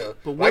 for real.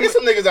 Like, there's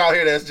some niggas out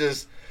here that's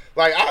just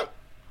like, I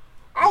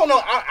don't know.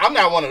 I'm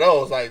not one of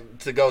those like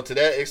to go to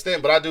that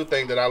extent, but I do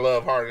think that I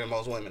love harder than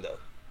most women, though.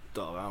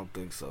 Dog, I don't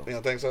think so. You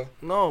don't think so?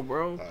 No,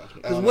 bro.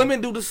 Because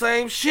women do the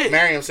same shit.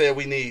 Miriam said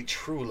we need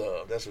true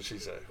love. That's what she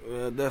said.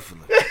 Yeah,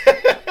 definitely.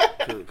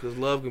 Because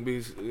love can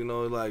be, you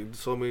know, like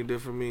so many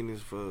different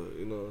meanings for,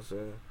 you know what I'm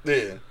saying?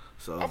 Yeah.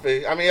 So I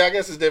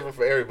guess it's different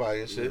for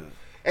everybody and shit.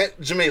 Yeah. And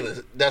Jamila,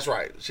 that's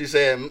right. She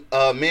said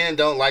men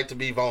don't like to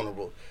be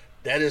vulnerable.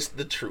 That is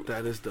the truth.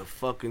 That is the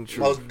fucking truth.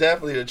 Most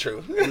definitely the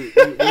truth. we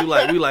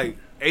like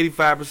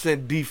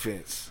 85%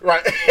 defense.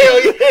 Right.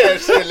 Hell yeah,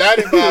 shit.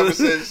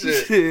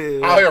 95%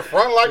 shit. Out here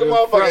front like a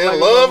motherfucker and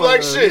love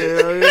like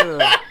shit. Hell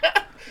yeah.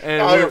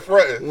 And out here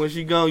fronting. When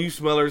she gone, you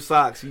smell her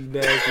socks, you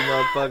nasty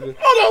motherfucker.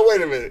 Hold on,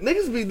 wait a minute.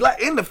 Niggas be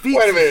like in the feet.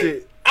 Wait a minute.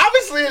 Shit.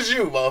 Obviously it's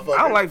you, motherfucker.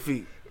 I don't like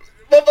feet.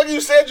 Motherfucker,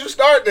 you said you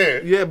start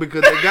there. Yeah,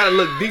 because they gotta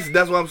look decent.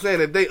 That's what I'm saying.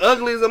 If they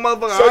ugly as a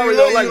motherfucker, so you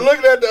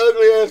looking at the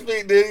ugly ass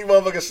feet, then you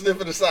motherfucker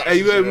sniffing the socks. Hey,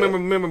 you ever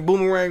remember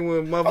Boomerang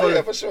when motherfucker? Oh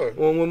yeah, for sure.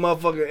 When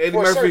motherfucker Eddie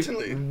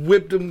Murphy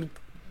whipped him.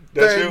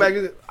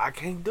 Back I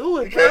can't do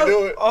it. You can't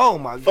do it. Oh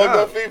my god. Fucked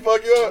up feet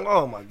fuck you up.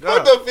 Oh my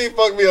god. Fucked up feet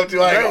fuck me up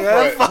too. I ain't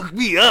gonna front. Fuck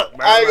me up,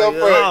 man. I ain't gonna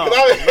front.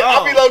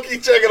 I be low key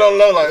checking on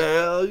low like.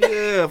 Hell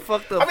yeah,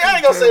 fucked up. I mean, I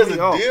ain't gonna say it's a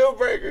deal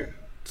breaker.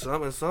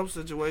 In some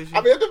situations.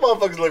 I mean, if the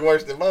motherfuckers look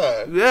worse than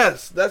mine.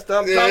 Yes, that's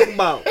what I'm talking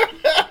about.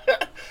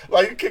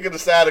 Like you kicking the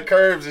side of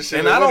curbs and shit.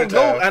 And I don't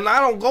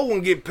go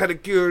and get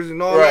pedicures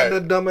and all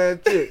that dumb ass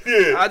shit.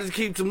 Yeah. I just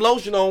keep some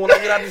lotion on when I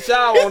get out the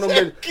shower on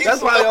them.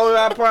 That's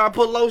why I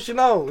put lotion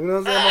on. You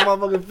know what I'm saying? My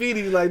motherfucking feet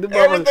is like the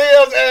everything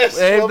else ass.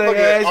 Everything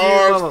ass.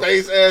 Arms,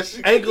 face ass.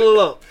 Ankle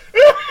up.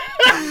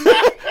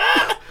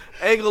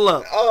 Ankle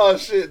up. Oh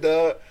shit,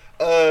 dog.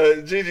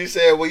 Gigi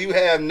said, well, you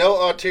have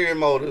no ulterior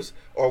motives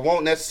or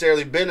won't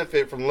necessarily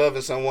benefit from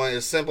loving someone.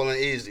 It's simple and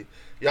easy.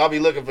 Y'all be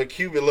looking for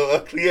Cupid little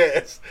ugly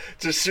ass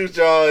to shoot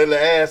y'all in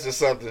the ass or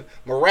something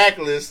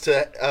miraculous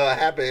to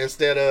happen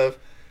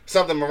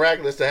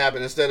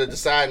instead of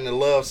deciding to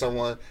love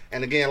someone.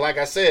 And again, like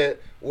I said,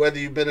 whether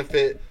you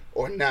benefit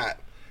or not.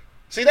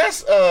 See,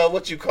 that's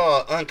what you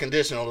call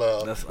unconditional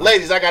love.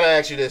 Ladies, I gotta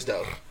ask you this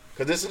though,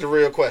 because this is the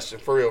real question,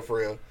 for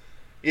real.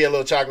 Yeah,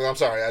 Little Chocolate, I'm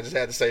sorry. I just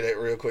had to say that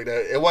real quick.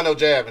 It wasn't no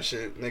jabbing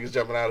shit. Niggas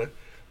jumping out of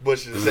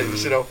bushes and setting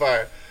shit on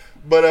fire.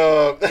 But,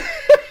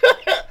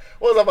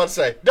 what was I about to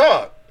say?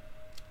 Dog.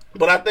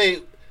 But I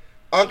think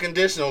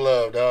unconditional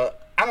love, dog,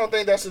 I don't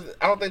think that's a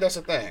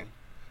thing.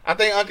 I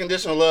think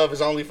unconditional love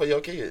is only for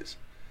your kids.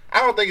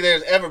 I don't think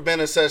there's ever been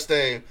a such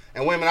thing.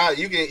 And women,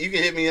 you can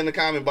hit me in the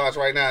comment box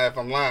right now if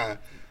I'm lying.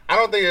 I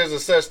don't think there's a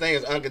such thing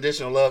as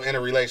unconditional love in a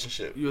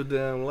relationship. You a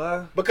damn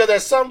lie. Because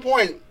at some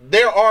point,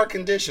 there are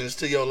conditions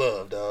to your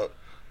love, dog.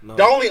 No.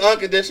 The only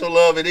unconditional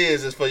love it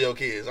is for your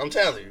kids. I'm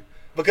telling you.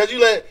 Because you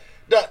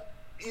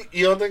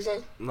don't think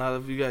so? Not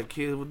if you got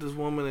kids with this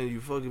woman and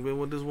you fucking been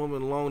with this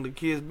woman long, the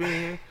kids been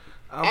here.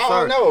 I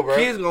don't know, bro.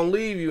 Kids gonna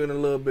leave you in a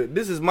little bit.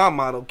 This is my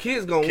motto.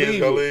 Kids gonna leave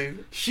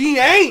you. She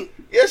ain't.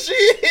 Yes, she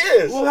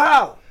is. Well,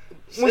 how?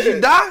 When she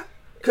die?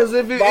 Cause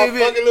if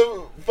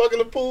fucking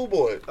the pool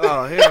boy.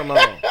 Oh hell no.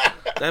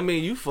 That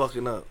mean you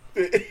fucking up.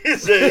 He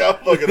said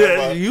I'm fucking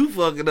up. You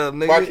fucking up,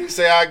 nigga. Mark, you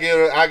say I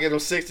get him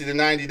 60 to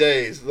 90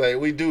 days. Like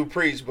we do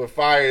preach, but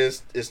fire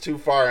is too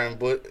far in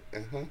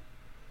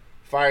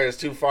fire is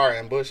too far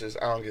in bushes.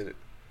 I don't get it.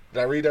 Did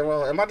I read that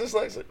wrong? Am I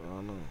dyslexic? I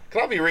don't know.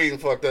 Cause I be reading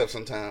fucked up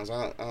sometimes.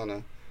 I don't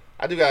know.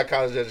 I do got a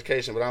college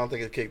education, but I don't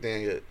think it kicked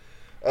in yet.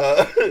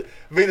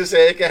 Vita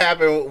said it can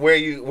happen where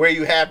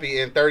you happy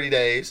in 30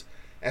 days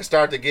and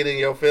start to get in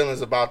your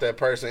feelings about that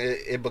person.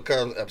 It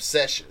becomes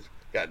obsession.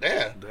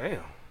 Goddamn,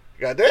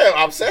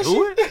 obsession.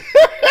 Do it?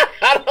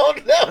 I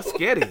don't know. That's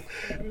scary.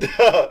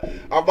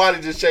 Our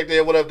body just checked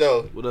in. What up,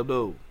 though? What up,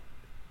 though?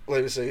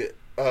 Let me see.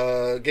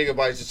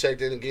 Gigabytes just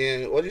checked in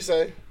again. What do you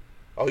say?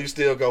 Oh, you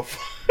still go?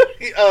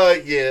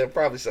 Yeah,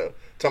 probably so.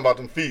 Talking about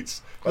them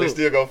feets. But they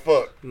still go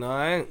fuck. No,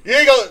 I ain't. You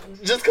ain't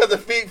gonna just cause the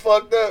feet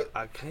fucked up.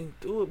 I can't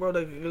do it, bro.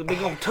 They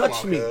gonna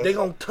touch me. They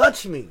gonna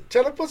touch me.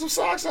 Tell her to put some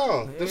socks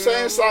on. Them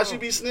same socks you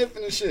be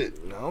sniffing and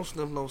shit. No, I don't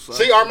sniff no socks.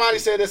 See, Armani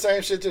said the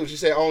same shit too. She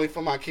said only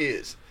for my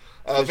kids.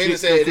 Vina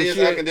said it is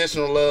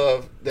unconditional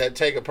love that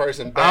take a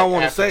person back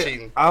after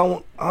cheating. I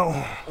don't.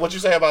 What you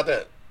say about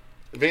that?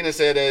 Vina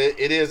said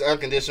that it is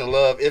unconditional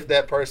love if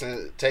that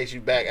person takes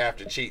you back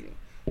after cheating.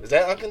 Is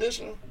that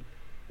unconditional?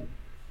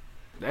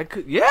 That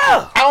could,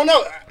 yeah. I don't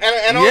know.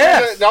 And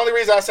the only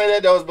reason I say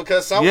that though is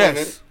because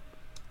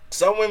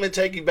some women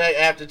take you back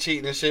after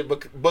cheating and shit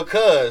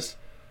because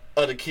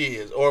of the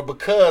kids or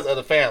because of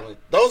the family.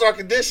 Those are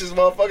conditions,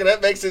 motherfucker.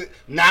 That makes it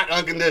not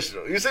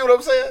unconditional. You see what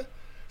I'm saying?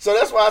 So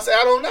that's why I say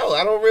I don't know.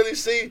 I don't really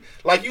see,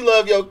 like, you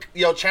love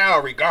your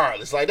child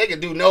regardless. Like, they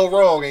can do no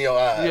wrong in your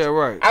eyes. Yeah,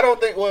 right. I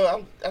don't think.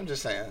 Well, I'm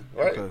just saying,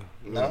 right? Okay.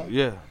 No.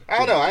 Yeah. I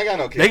don't know. I ain't got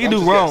no kids. They can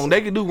do wrong.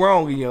 They can do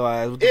wrong in your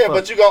eyes. Yeah,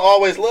 but you gonna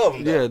always love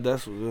them. Though. Yeah,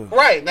 that's what. Yeah.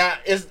 Right now,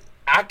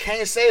 I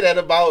can't say that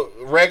about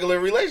regular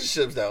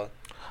relationships though.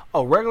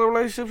 Oh, regular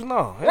relationships?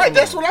 No. Right,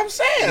 that's what I'm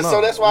saying. So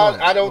that's why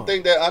I don't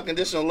think that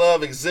unconditional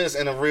love exists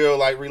in a real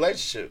like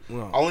relationship.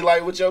 No. Only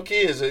like with your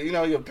kids or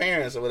your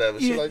parents or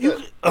whatever. Shit like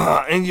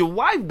that. And your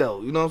wife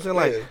though, you know what I'm saying?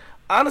 Like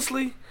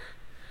honestly,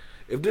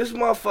 if this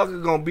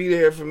motherfucker gonna be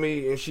there for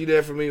me and she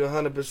there for me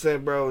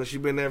 100%, bro, and she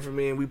been there for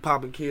me and we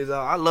popping kids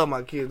out, I love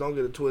my kids. Don't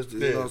get it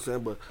twisted. You know what I'm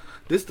saying? But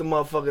this the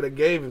motherfucker that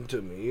gave him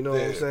to me. You know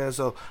what I'm saying?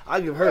 So I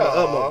give her the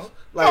utmost.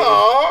 Like,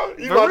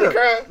 you about to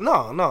cry?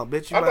 No,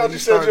 bitch. I thought you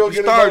said you were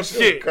getting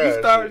emotional. Shit. You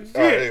started shit.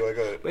 Right, anyway,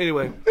 go ahead.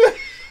 Anyway,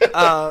 you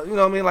know what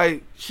I mean?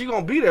 Like, she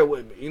gonna be there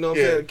with me. You know what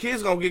I'm saying? The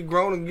kids gonna get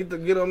grown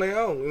and get on their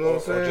own. You know what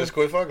I'm saying? Or just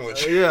quit fucking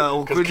with you.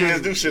 Yeah, because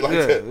kids do shit like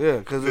that. Yeah,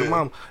 because their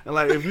mama. And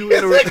like, if you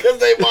in a because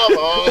they mama.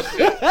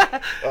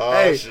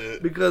 Oh shit.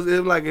 Shit. Because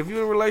if you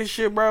in a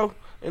relationship, bro,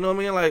 you know what I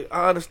mean? Like,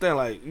 I understand.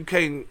 Like,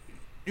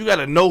 you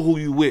gotta know who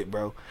you with,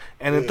 bro.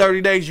 And in 30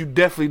 days, you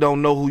definitely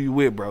don't know who you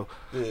with, bro.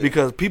 Yeah.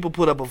 Because people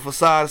put up a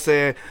facade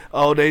saying,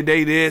 "Oh, they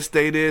this,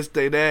 they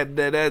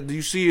that."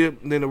 You see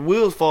it, then the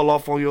wheels fall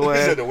off on your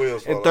ass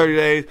in 30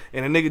 days,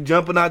 and a nigga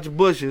jumping out your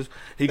bushes.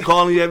 He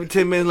calling you every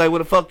 10 minutes like, "Where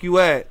the fuck you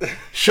at?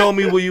 Show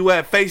me where you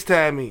at.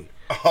 FaceTime me.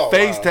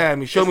 FaceTime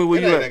me. Show me where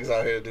you at." Niggas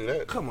out here do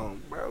that. Come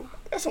on, bro.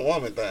 That's a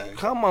woman thing.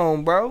 Come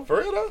on, bro.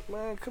 For real though?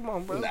 Man, come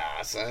on, bro.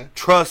 Nah, son.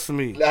 Trust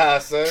me. Nah,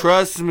 son.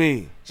 Trust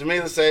me.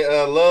 Jamila say,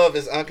 love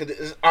is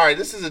unconditional. All right,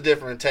 this is a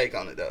different take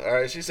on it though. All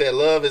right, she said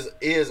love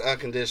is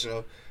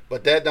unconditional,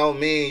 but that don't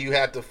mean you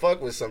have to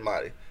fuck with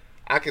somebody.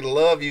 I can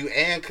love you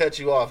and cut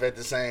you off at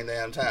the same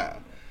damn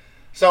time.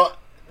 So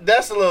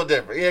that's a little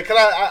different. Yeah, cause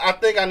I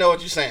think I know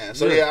what you're saying.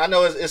 So yeah, I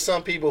know it's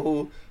some people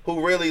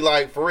who really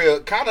like, for real,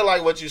 kind of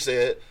like what you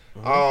said,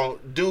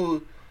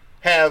 do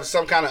have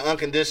some kind of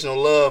unconditional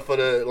love for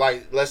the,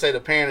 like, let's say the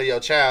parent of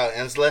your child,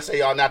 and let's say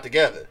y'all not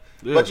together,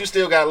 but you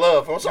still got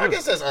love for them. So I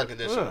guess that's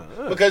unconditional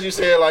because you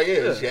said like,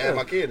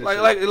 my kid,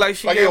 and like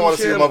she you don't want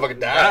to see a motherfucker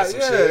die.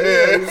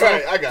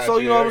 Right. I got you. So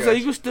you know what I'm saying?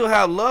 You can still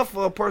have love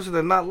for a person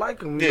and not like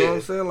them. You know what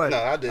I'm saying? Like, no,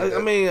 I did.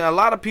 I mean, a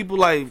lot of people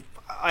like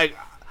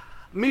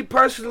me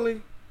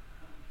personally.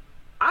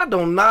 I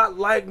do not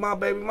like my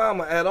baby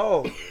mama at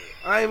all.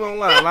 I ain't gonna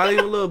lie, not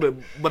even a little bit.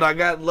 But I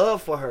got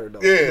love for her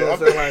though. Yeah, you know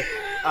what I'm saying? Like,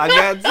 I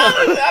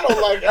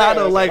don't like her. I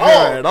don't like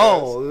her at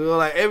all. You know,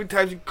 like every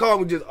time she call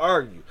me, just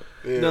argue.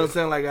 You know what I'm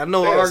saying? Like I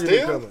know an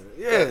argument coming.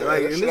 Yeah,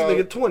 like and this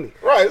nigga 20.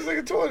 Right, this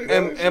nigga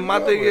 20. And my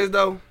thing is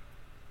though,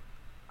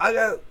 I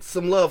got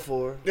some love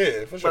for her.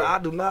 Yeah, for sure. But I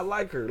do not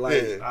like her.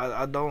 Like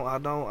I don't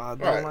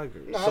like her.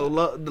 No, so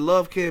the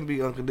love can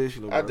be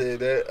unconditional. Bro. I did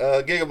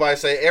that. Gigabyte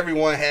say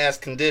everyone has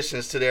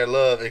conditions to their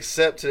love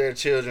except to their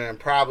children and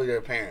probably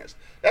their parents.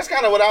 That's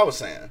kind of what I was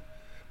saying.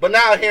 But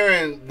now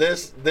hearing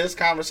this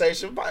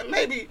conversation,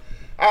 maybe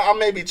I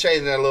may be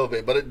changing that a little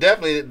bit. But it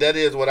definitely, that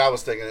is what I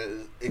was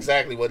thinking.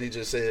 Exactly what he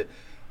just said.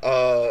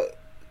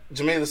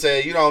 Jamila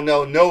said, "You don't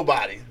know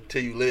nobody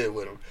till you live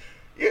with them."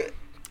 Yeah,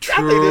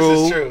 true. I think this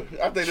is true.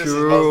 I think this is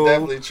most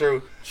definitely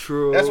true.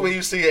 True. That's when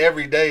you see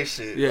everyday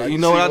shit. Yeah, like, you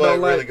know what I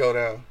don't like? Really go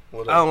down.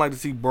 I don't like to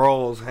see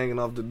brawls hanging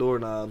off the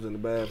doorknobs in the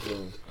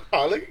bathroom.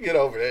 Oh, look, get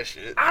over that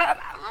shit.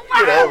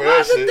 Get over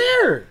that shit.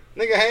 There?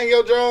 Nigga, hang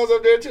your drawers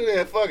up there too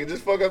then. Fuck it.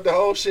 Just fuck up the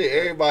whole shit.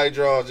 Everybody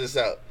draws just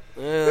out.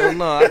 Yeah,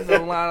 no, I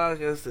don't lie. I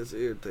guess that's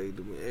irritating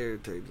to me.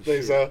 Irritating.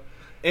 Think so?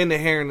 And the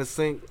hair in the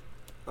sink.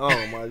 Oh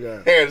my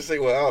god. Hair in the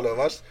sink. Well, I don't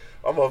know.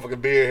 My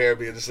motherfucking beard hair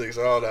be in the sink,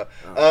 so I don't know.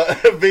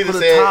 Put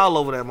a towel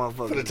over that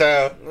motherfucker. Put a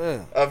towel.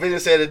 Yeah. Vita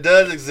said it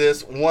does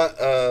exist.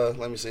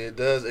 Let me see. It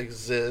does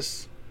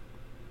exist.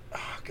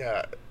 Oh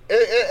God.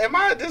 Am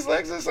I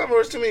dyslexic? Somewhere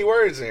there's too many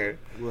words in here.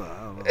 Well,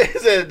 I don't know. It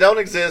said it don't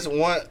exist.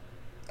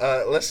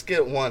 Let's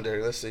skip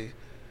wonder. Let's see.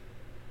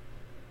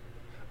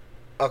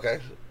 Okay.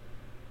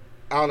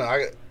 I don't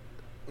know.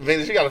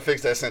 Venus, you gotta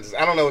fix that sentence.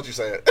 I don't know what you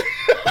said.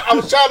 I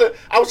was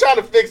trying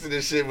to fix it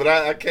and shit, but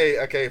I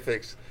can't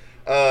fix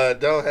it.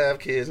 Don't have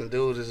kids and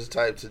dude is the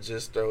type to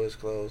just throw his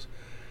clothes.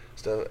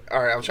 Stuff.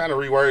 All right, I'm trying to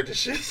reword this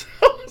shit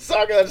so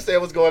I can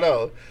understand what's going on.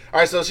 All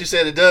right, so she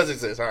said it does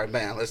exist. All right,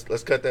 man,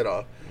 let's cut that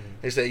off.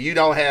 He said you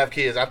don't have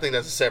kids. I think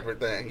that's a separate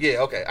thing. Yeah,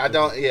 okay. I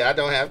don't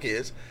have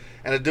kids.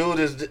 And the dude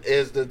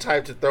is the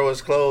type to throw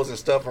his clothes and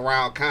stuff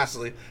around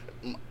constantly.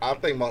 I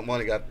think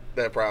Money got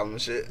that problem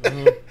and shit.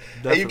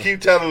 Mm-hmm. And you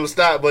keep telling him to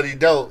stop, but he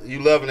don't. You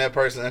loving that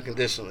person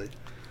unconditionally.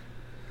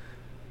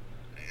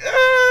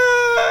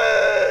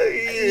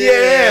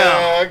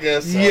 Yeah, I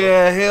guess so.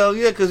 Yeah, hell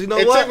yeah, because you know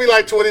what? It took me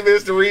like 20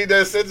 minutes to read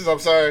that sentence. I'm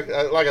sorry.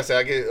 Like I said,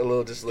 I get a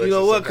little dyslexic. You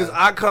know what? Because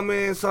I come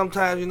in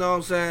sometimes, you know what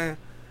I'm saying?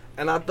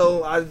 And I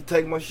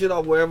take my shit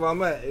off wherever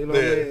I'm at. You know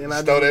what I mean? And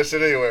I throw that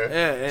shit anywhere.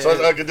 Yeah. So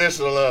it's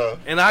unconditional love.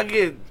 And I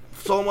get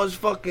so much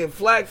fucking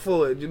flack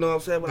for it, you know what I'm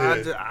saying? But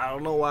I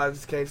don't know why I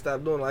just can't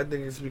stop doing it. I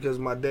think it's because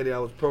my daddy, I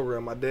was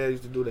programmed. My dad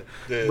used to do that.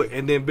 Yeah.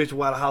 And then, bitch,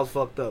 why the house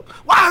fucked up?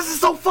 Why is it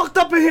so fucked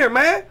up in here,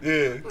 man?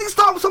 Yeah.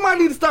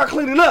 Somebody need to start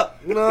cleaning up.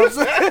 You know what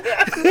I'm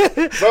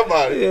saying?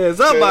 Somebody. Yeah,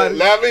 somebody.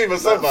 Yeah, not me, but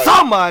somebody.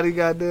 Somebody,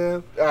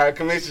 goddamn. All right,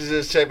 Commissioner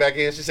just checked back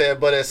in. She said,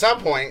 but at some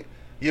point,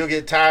 you'll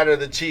get tired of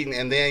the cheating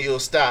and then you'll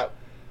stop.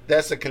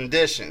 That's a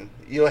condition.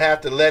 You'll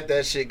have to let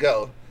that shit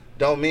go.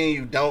 Don't mean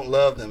you don't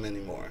love them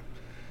anymore.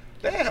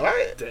 Damn,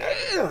 right? Damn.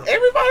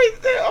 Everybody,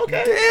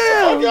 okay.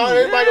 Damn. Y'all,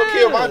 everybody gonna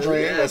kill my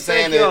dream of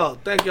saying that.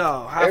 Thank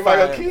y'all.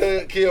 Everybody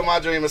gonna kill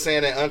my dream of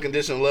saying that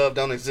unconditional love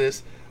don't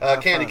exist.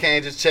 Candy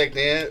Cane just checked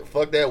in.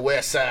 Fuck that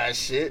West Side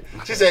shit.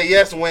 She said,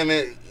 yes,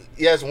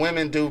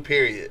 women do,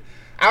 period.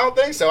 I don't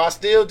think so. I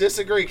still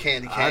disagree,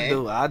 Candy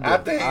Cane. I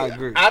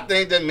agree. I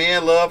think that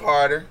men love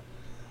harder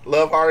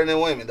than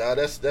women, dog.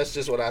 That's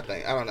just what I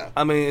think. I don't know.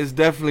 I mean, it's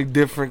definitely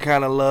different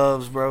kind of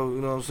loves, bro.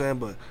 You know what I'm saying?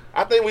 But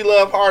I think we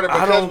love harder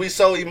because we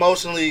so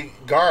emotionally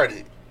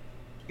guarded.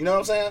 You know what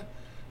I'm saying?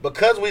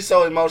 Because we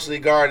so emotionally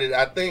guarded,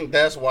 I think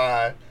that's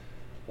why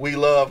we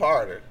love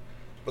harder.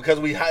 Because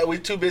we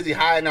too busy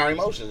hiding our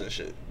emotions and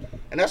shit.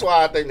 And that's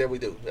why I think that we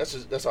do.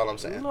 That's all I'm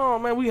saying. No,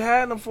 man, we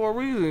hiding them for a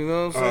reason. You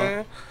know what I'm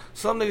saying?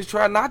 Some niggas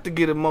try not to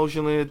get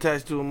emotionally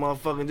attached to a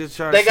motherfucker. Just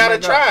try. They gotta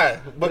try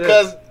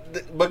because.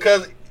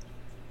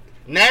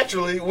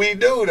 Naturally, we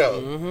do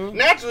though. Mm-hmm.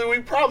 Naturally, we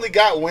probably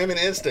got women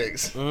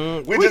instincts.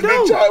 Mm-hmm. We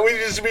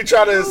just be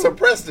trying to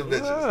suppress the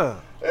bitches.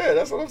 Yeah,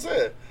 that's what I'm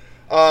saying.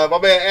 My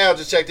man Al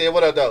just checked in.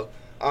 What up, though?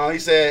 He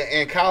said,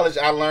 in college,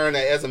 I learned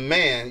that as a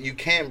man, you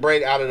can't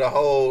break out of the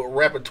whole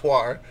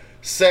repertoire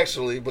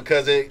sexually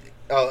because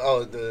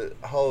the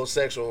whole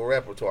sexual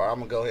repertoire. I'm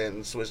gonna go ahead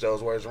and switch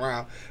those words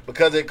around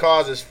because it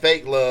causes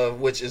fake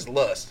love, which is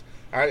lust.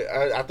 All right,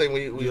 I think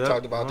we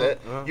talked about that.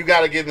 You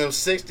got to give them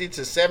 60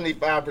 to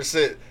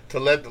 75% to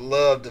let the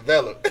love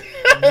develop.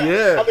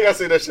 Yeah, I think I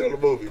seen that shit on the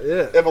movie.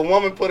 Yeah, if a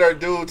woman put her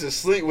dude to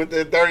sleep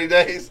within 30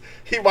 days,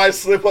 he might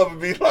slip up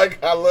and be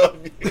like, "I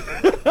love you."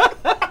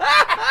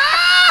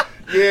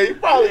 Yeah, you're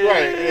probably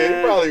right. Yeah,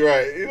 you're probably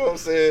right. You know what I'm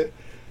saying?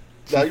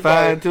 She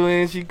fine too,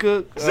 and she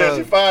cook. Said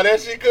she fine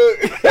and she cook.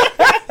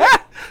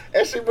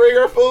 And she bring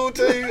her food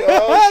to you.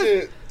 Oh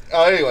shit.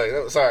 Oh,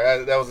 anyway,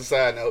 sorry, that was a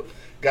side note.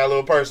 Got a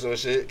little personal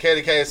shit.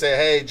 Candy Cane said,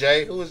 "Hey,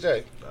 Jay." Who is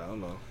Jay? I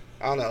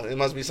don't know. It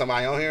must be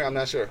somebody on here. I'm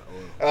not sure.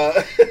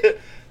 Let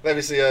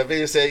me see.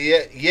 Vivian said,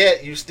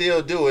 yet you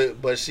still do it,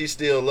 but she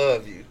still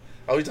love you.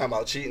 Oh, you talking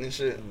about cheating and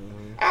shit?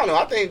 Mm-hmm. I don't know.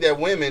 I think that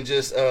women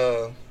just,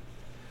 for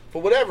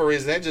whatever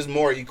reason, they're just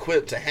more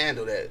equipped to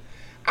handle that.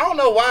 I don't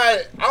know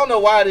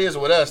why it is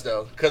with us,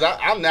 though, because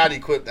I'm not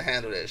equipped to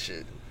handle that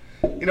shit.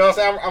 You know what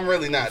I'm saying? I'm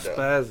really not, though.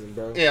 Spazzing,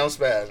 bro. Yeah, I'm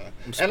spazzing.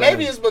 And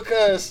maybe it's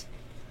because...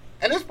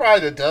 And it's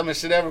probably the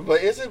dumbest shit ever,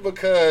 but is it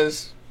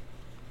because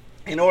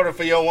in order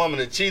for your woman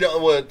to cheat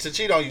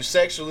on you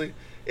sexually,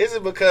 is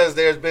it because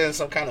there's been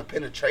some kind of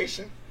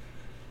penetration?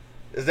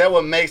 Is that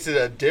what makes it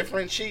a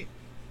different cheat?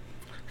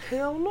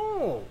 Hell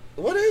no.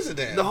 What is it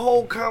then? The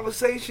whole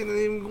conversation and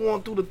even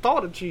going through the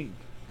thought of cheating.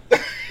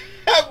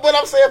 But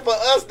I'm saying for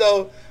us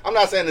though, I'm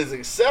not saying it's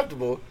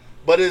acceptable,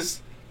 but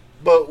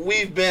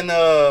we've been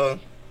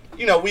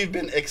we've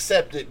been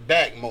accepted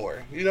back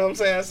more. You know what I'm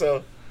saying?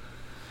 So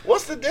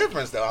what's the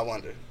difference, though, I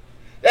wonder?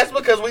 That's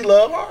because we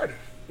love harder.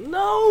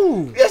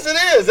 No. Yes, it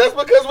is. That's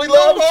because we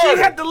love harder.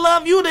 She had to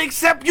love you to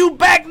accept you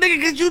back, nigga,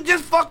 because you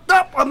just fucked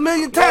up a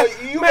million times.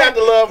 No, you got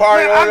to love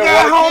harder. I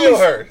got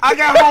homies. I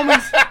got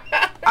homies.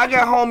 I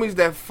got homies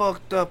that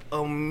fucked up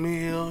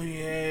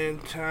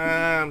 1,000,000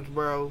 times,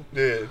 bro.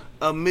 Yeah.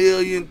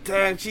 1,000,000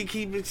 times. She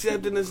keep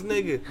accepting this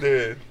nigga.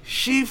 Yeah.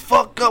 She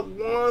fuck up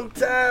one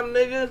time,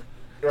 nigga.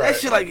 Right. That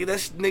shit like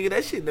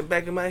that shit in the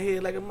back of my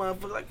head like a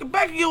motherfucker. Like the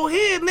back of your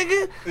head,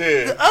 nigga.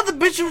 Yeah. The other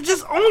bitch was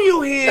just on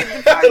your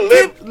head.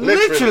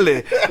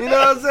 Literally. You know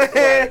what I'm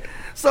saying? Right.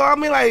 So I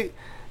mean like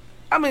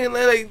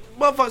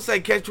motherfuckers say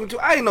catch 22.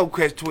 I ain't no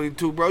catch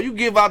 22, bro. You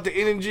give out the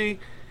energy,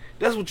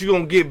 that's what you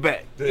gonna get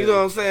back. Yeah. You know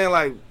what I'm saying?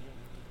 Like,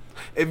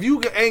 if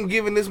you ain't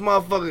giving this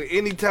motherfucker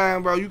any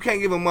time, bro, you can't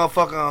give a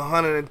motherfucker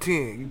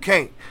 110. You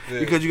can't. Yeah.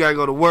 Because you gotta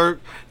go to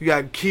work, you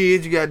got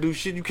kids, you gotta do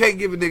shit. You can't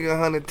give a nigga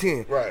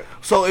 110. Right.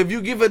 So if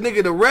you give a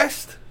nigga the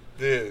rest,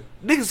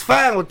 niggas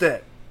fine with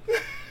that.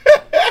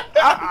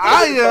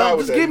 I am.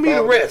 Just give me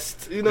the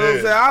rest. You know what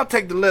I'm saying? I'll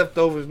take the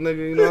leftovers,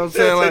 nigga. You know what I'm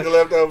saying? Like, take the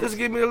leftovers. Just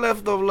give me the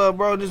leftover love,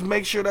 bro. Just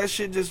make sure that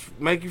shit just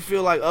make you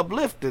feel like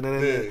uplifted.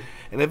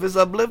 And if it's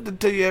uplifted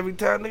to you every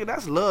time, nigga,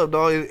 that's love,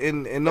 dog.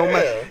 And no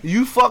matter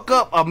you fuck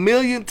up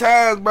 1,000,000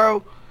 times,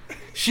 bro.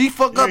 She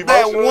fuck up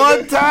that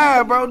one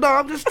time, bro. No,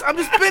 I'm just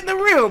spitting the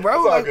real,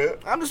 bro.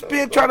 Like, I'm just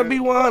trying to be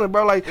 100,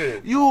 bro. Like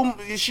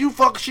she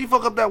fuck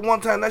up that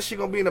one time, that shit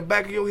gonna be in the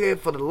back of your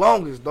head for the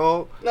longest,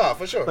 dog. No,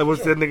 for sure. Like,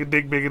 what's that nigga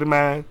dick bigger than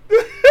mine?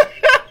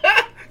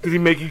 Did he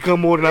make you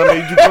come more than I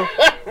made you come?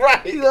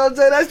 Right. You know what I'm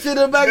saying? That shit in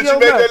the back of your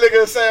mind. Did you make mind. that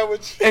nigga a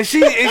sandwich?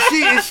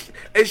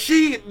 And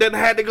she done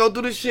had to go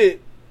through the shit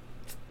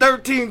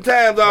 13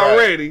 times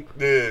already.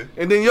 Right. Yeah.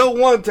 And then your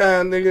one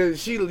time,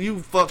 nigga, you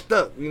fucked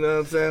up. You know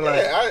what I'm saying?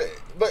 Like,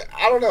 but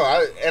I don't know.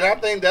 I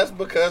think that's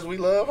because we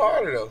love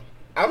harder, though.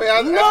 I mean,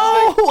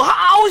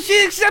 how would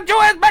she accept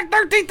your ass back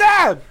 13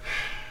 times?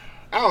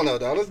 I don't know,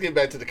 dog. Let's get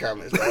back to the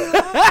comments,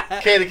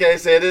 dog. Katie K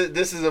said,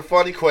 this is a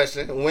funny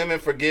question. Women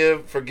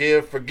forgive.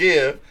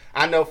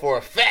 I know for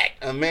a fact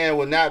a man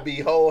will not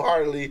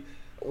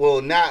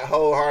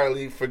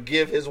wholeheartedly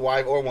forgive his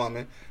wife or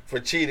woman for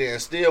cheating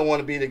and still want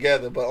to be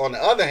together. But on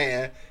the other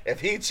hand,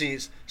 if he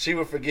cheats, she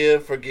will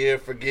forgive.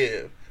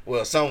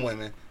 Well, some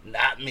women,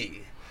 not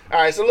me. All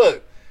right, so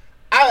look,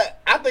 I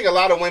think a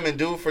lot of women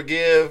do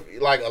forgive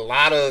like a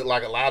lot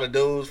of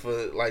dudes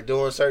for like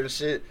doing certain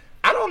shit.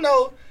 I don't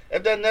know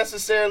if that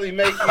necessarily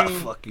make you.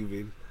 Fuck you,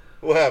 baby.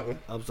 What happened?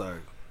 I'm sorry.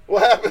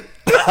 What happened?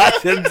 I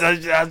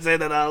said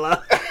that out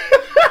loud.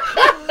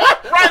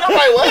 Right, I'm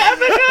like, what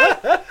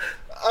happened?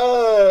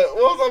 What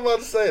was I about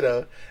to say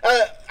though?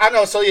 I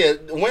know. So yeah,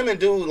 women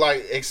do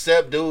like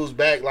accept dudes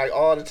back like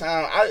all the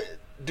time.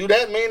 Do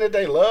that mean that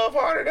they love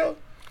harder though?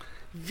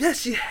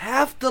 Yes, you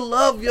have to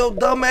love your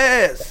dumb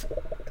ass.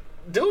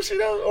 Do she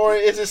though, or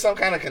is it some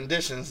kind of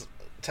conditions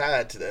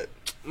tied to that?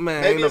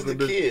 Man, maybe it's the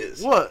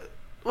kids.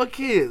 What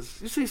kids?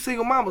 You see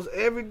single mamas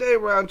every day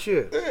around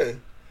here. Yeah.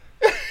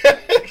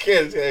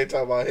 Kids ain't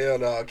talking about hell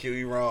no, Q,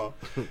 you wrong.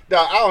 No,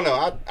 I don't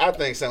know. I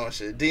think some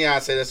shit.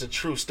 Dion said that's a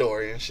true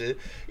story and shit.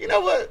 You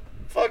know what?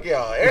 Fuck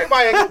y'all.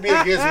 Everybody ain't gonna be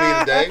against me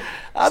today.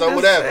 So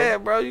whatever.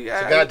 Saying, bro,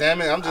 so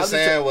goddamn it, I'm just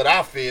saying what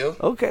I feel.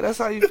 Okay, that's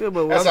how you feel,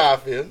 but that's how I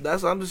feel.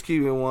 I'm just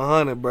keeping it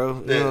 100, bro.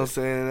 You know what I'm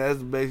saying? That's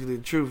basically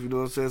the truth. You know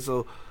what I'm saying?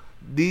 So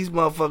these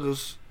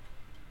motherfuckers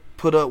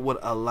put up with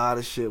a lot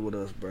of shit with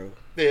us, bro.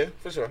 Yeah,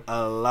 for sure.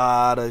 A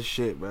lot of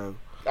shit, bro.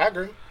 I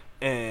agree.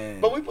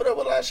 But we put up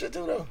with a lot of shit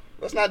too, though.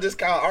 Let's not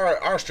discount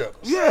our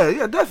struggles.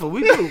 Yeah,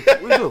 definitely. We do.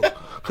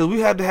 Because we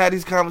had to have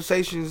these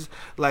conversations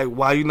like,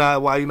 why you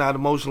not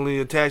emotionally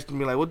attached to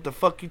me? Like, what the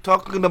fuck you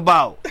talking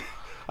about?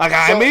 Like,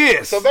 I'm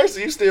is. So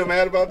basically, you still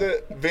mad about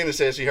that? Venus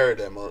said she heard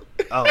that, mother.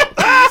 Oh,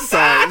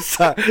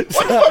 sorry.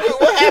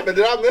 What happened?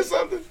 Did I miss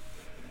something?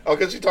 Oh,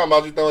 because you talking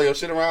about you throwing your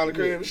shit around the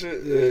crib and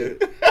shit? Yeah.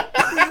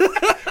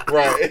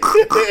 Right.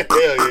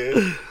 Hell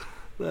yeah.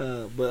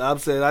 But I'm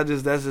saying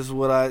that's just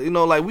what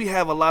like we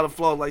have a lot of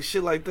flaws, like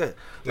shit like that.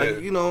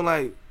 Like,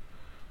 like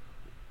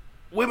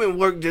women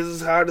work just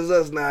as hard as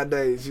us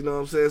nowadays, you know what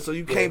I'm saying? So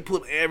you can't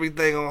put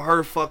everything on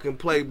her fucking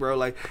plate, bro.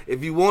 Like,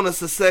 if you want a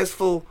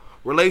successful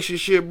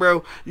relationship,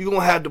 bro, you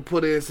gonna have to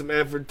put in some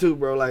effort too,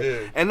 bro. Like,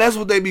 and that's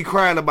what they be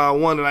crying about,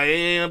 wondering, like,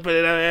 hey, put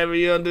it on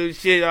every other do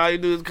shit. All you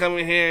do is come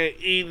in here and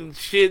eat and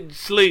shit and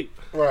sleep.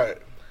 Right.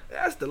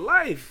 That's the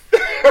life.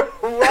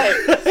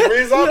 Right. That's the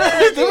reason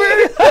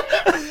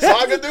so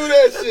I can do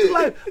that shit.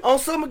 Like, on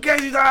some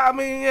occasions, I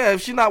mean, yeah,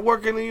 if she not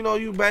working,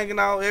 you banging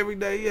out every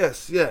day,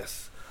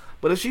 yes.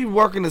 But if she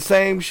working the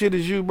same shit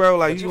as you, bro,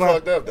 like, but you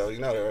fucked up though. You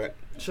know that, right?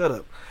 Shut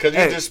up. Because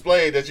you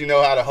displayed that you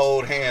know how to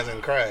hold hands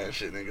and cry and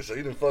shit, nigga. So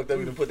you done fucked up.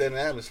 You done put that in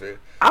the atmosphere.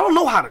 I don't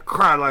know how to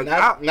cry. Like,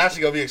 now she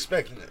gonna be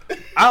expecting it.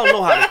 I don't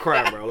know how to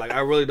cry, bro. Like,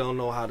 I really don't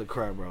know how to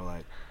cry, bro.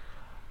 Like,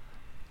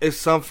 it's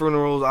some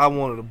funerals I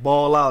wanted to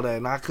bawl out at,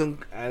 and I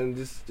couldn't, and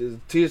just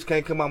tears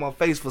can't come out my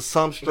face for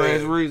some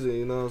strange reason.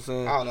 You know what I'm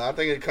saying? I don't know. I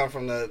think it come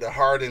from the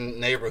hardened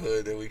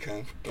neighborhood that we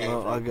came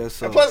from. I guess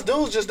so. And plus,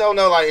 dudes just don't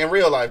know. Like, in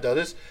real life, though,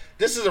 this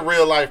is a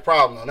real life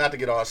problem. Though. Not to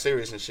get all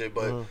serious and shit,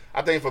 but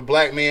I think for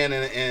black men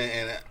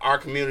in our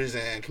communities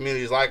and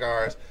communities like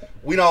ours,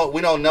 we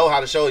don't know how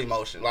to show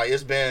emotion. Like,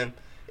 it's been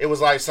it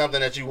was like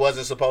something that you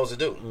wasn't supposed to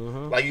do.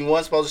 Mm-hmm. Like you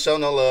wasn't supposed to show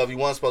no love, you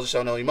wasn't supposed to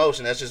show no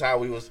emotion. That's just how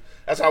we was.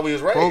 That's how we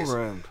was raised.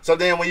 Programmed. So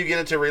then when you get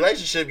into a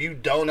relationship, you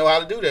don't know how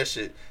to do that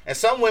shit. And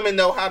some women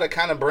know how to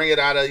kind of bring it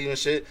out of you and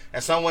shit.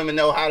 And some women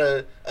know how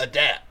to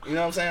adapt. You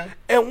know what I'm saying?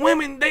 And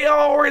women, they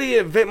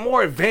already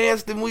more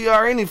advanced than we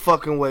are any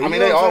fucking way. I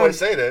mean, they always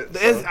say that.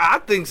 So. I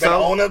think so. They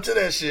own up to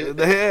that shit.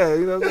 Yeah,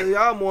 you know what I'm saying?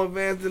 Y'all more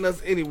advanced than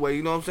us anyway.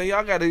 You know what I'm saying?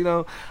 Y'all got to, you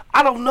know,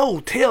 I don't know.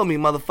 Tell me,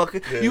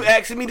 motherfucker. Yeah. You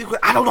asking me this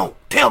question? I don't know.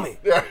 Tell me.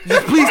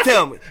 Just please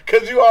tell me.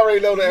 Because you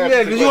already know the answer.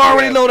 Yeah, because you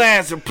already know the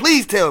answer.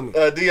 Please tell me.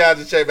 Dion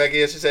just checked back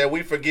in. She said,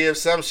 we forgive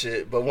some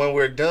shit, but when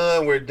we're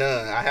done, we're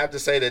done. I have to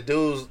say that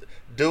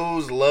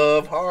dudes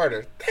love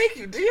harder. Thank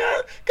you,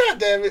 Dion. God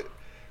damn it.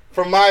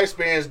 From my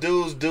experience,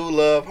 dudes do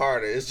love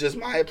harder. It's just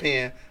my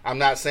opinion. I'm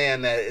not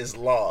saying that it's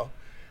law.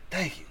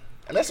 Thank you.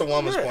 And that's a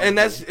woman's point. And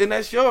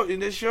that's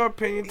your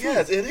opinion too.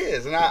 Yes, it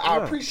is. And I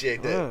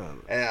appreciate that. Yeah.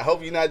 And I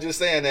hope you're not just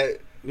saying that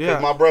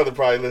because my brother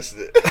probably listened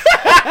to it.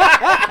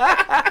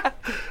 I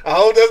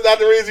hope that's not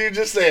the reason you're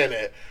just saying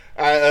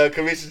that.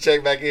 Kamisha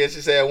checked back in. She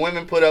said,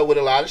 women put up with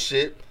a lot of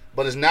shit,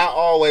 but it's not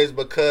always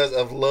because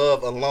of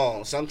love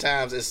alone.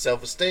 Sometimes it's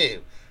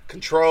self-esteem,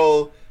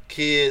 control,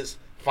 kids,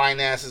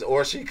 finances,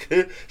 or she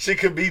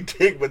could be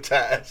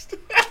stigmatized.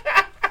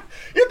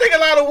 You think a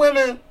lot of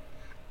women,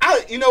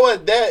 you know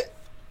what, that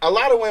a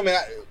lot of women,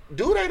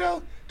 do they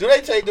though? Do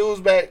they take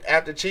dudes back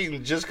after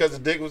cheating just because the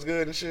dick was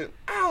good and shit?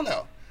 I don't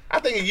know. I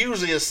think it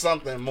usually is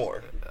something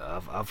more.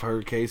 I've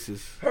heard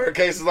cases. Heard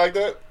cases like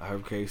that? I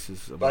heard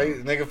cases. Like,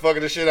 nigga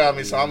fucking the shit out of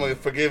me, so I'm going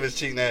to forgive his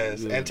cheating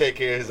ass and take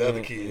care of his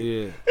other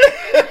kid.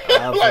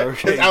 Yeah. Like,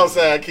 his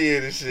outside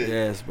kid and shit.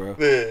 Yes, bro.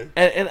 Yeah.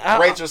 And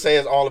Rachel says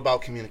it's all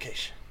about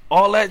communication.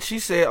 She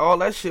said all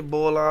that shit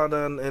boiled out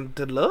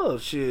into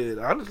love shit.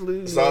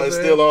 Honestly. So it's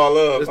still all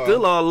love. It's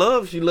still all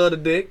love. She love the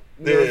dick.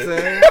 You know what I'm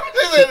saying?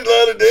 She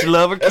love the dick. She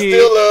love her kids.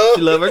 Still love.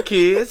 She love her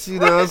kids. You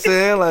know what I'm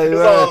saying? Like, it's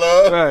all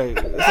love. Right.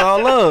 It's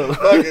all love.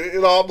 Fuck it.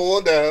 It's all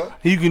boiled down.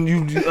 You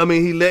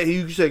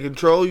can say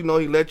control. You know,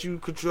 he let you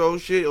control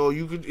shit, or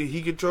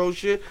he control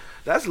shit.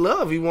 That's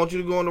love. He wants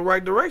you to go in the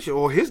right direction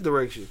or his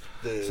direction.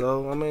 Yeah.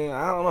 So I mean,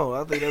 I don't know.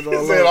 I think that's all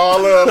love. Said all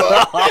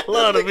love. All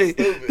love to me.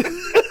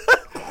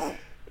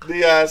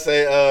 Dion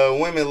say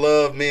women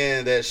love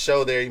men that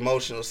show their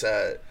emotional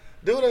side.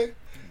 Do they?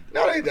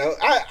 No, they don't.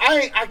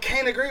 I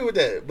can't agree with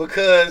that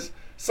because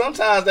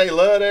sometimes they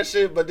love that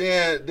shit, but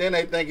then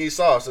they think he's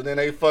soft, so then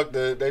they fuck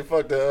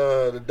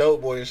the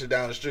dope boy and shit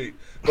down the street.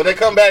 But they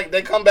come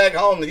back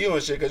home to you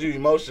and shit because you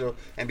emotional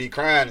and be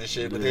crying and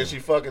shit. But then she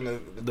fucking the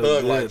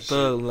thug life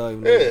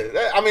shit.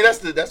 Yeah, I mean that's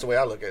the way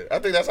I look at it. I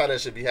think that's how that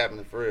should be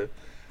happening for real.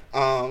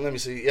 Let me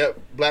see. Yep,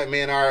 black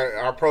men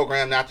are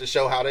programmed not to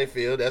show how they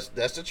feel. That's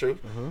the truth.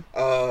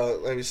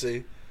 Mm-hmm. Let me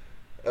see.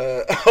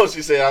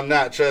 She said, I'm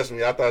not. Trust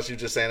me. I thought she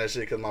was just saying that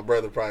shit because my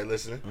brother probably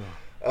listening.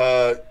 He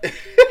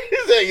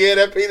said, yeah,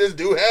 that penis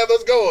do have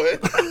us going.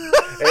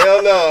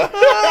 Hell no.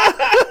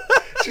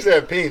 She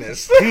said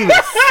penis.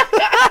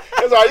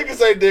 That's all. You can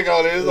say dick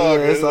on it. It's all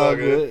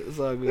good. It's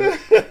all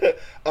good.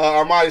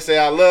 Armani say,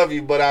 I love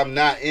you, but I'm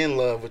not in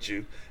love with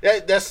you.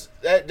 That's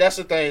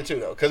the thing too,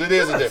 though, because it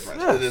is a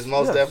difference. It is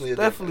most definitely a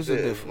difference.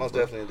 Most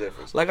definitely a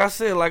difference. Like I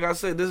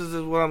said, this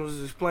is what I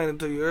was explaining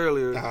to you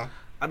earlier. Uh-huh.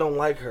 I don't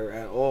like her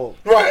at all.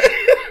 Right.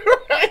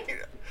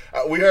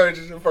 We heard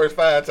you the first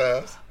 5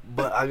 times.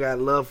 But I got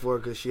love for her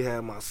because she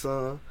had my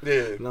son. Yeah.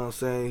 You know what I'm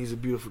saying? He's a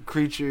beautiful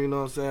creature. You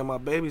know what I'm saying? My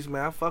babies,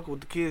 man, I fuck with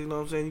the kids. You know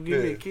what I'm saying? You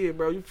give me a kid,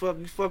 bro. You fuck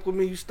with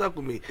me. You stuck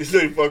with me. You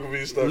say you fuck with me.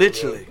 You stuck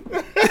literally. With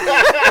me.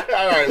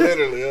 All right,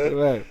 literally. Huh?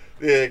 Right.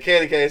 Yeah,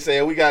 Candy Cane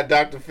saying we got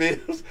Dr.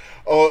 Phil's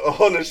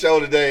on the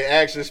show today.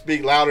 Actions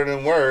speak louder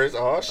than words.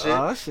 Oh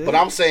shit. But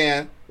I'm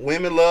saying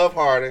women love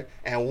harder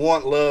and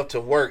want love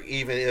to work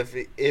even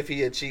if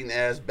he a cheating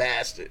ass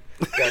bastard.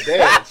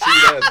 Goddamn,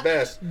 cheating ass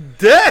bastard.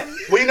 Damn.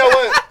 Well, you know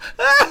what?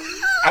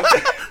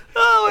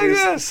 Oh my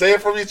God. Say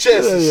it from your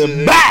chest.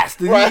 You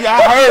bastard. Right.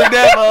 I heard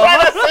that. Right,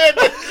 I said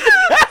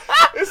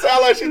that. It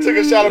sounded like she took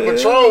a shot of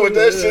Patron with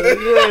that shit.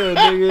 Yeah,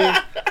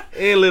 nigga.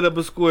 And lit up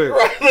a square.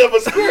 Right, lit up a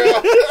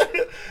square.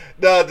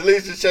 No,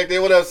 Delise just checked in.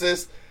 What up,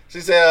 sis? She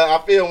said, I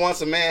feel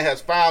once a man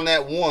has found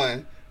that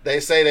one they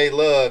say they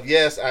love,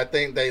 yes, I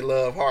think they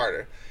love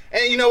harder.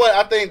 And you know what?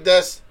 I think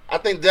that's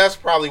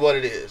probably what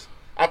it is.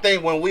 I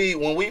think when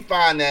we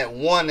find that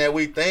one that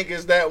we think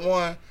is that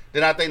one,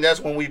 then I think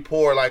that's when we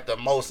pour like the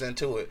most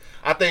into it.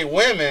 I think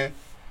women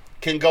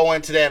can go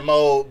into that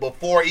mode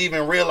before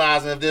even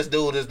realizing if this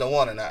dude is the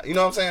one or not. You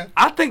know what I'm saying?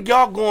 I think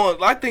y'all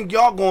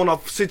going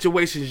off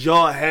situations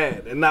y'all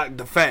had and not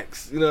the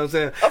facts. You know what I'm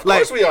saying? Of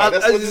course we are.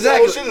 That's what this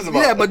whole shit is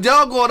about. Yeah, but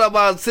y'all going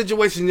about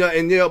situations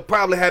y'all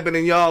probably happened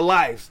in y'all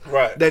lives.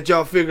 Right. That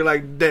y'all figure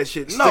like that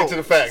shit. Stick to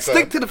the facts.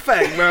 Stick to the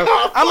facts, bro.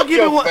 I'm gonna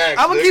keep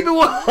it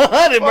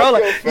 100, bro.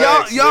 Like,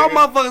 facts, y'all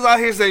motherfuckers out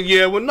here saying,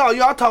 yeah, well, no,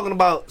 y'all talking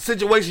about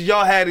situations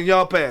y'all had in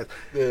y'all past.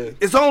 Yeah.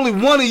 It's only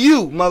one of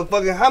you,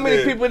 motherfucker. How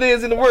many people it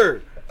is in the world?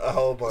 A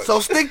whole bunch.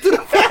 So stick to the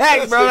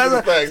facts,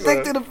 bro.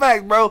 Stick to the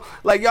facts, bro.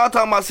 Like, y'all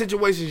talking about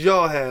situations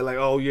y'all had. Like,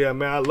 oh, yeah,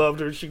 man, I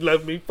loved her. She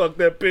left me. Fuck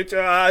that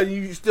bitch.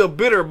 You still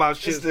bitter about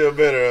shit. Still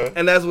bitter. Huh?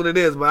 And that's what it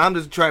is. But I'm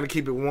just trying to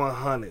keep it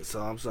 100,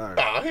 so I'm sorry.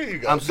 Oh, here you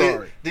go. I'm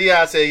sorry.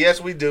 D.I. said, yes,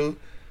 we do.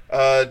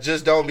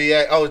 Just don't be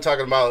we're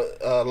talking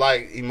about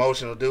like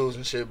emotional dudes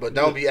and shit, but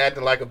don't be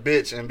acting like a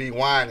bitch and be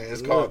whining.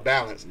 It's called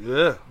balance.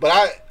 Yeah.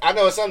 But I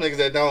know some niggas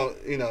that don't,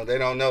 they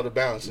don't know the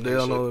balance. They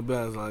don't know the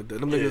balance like that.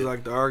 Them niggas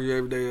like to argue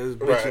every day. As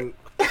bitching.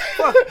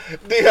 Right.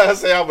 Dion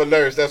say I'm a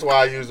nurse. That's why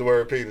I use the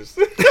word penis.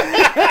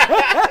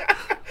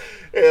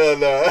 Hell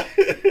no.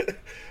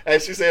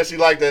 And she said she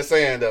liked that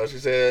saying though. She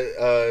said,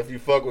 "If you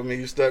fuck with me,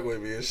 you stuck with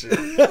me and shit."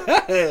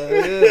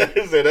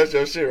 Yeah. Said that's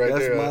your shit right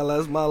there.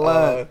 That's my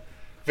line.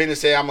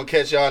 Phoenix said, I'm going to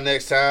catch y'all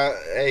next time.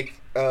 Hey,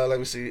 let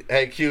me see.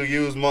 Hey, Q,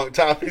 use monk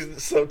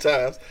topics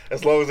sometimes,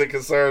 as long as it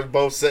concerns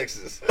both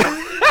sexes.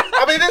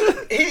 I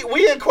mean,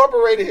 we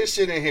incorporated his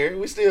shit in here.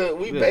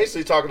 We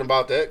basically talking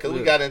about that, because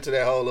we got into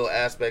that whole little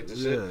aspect and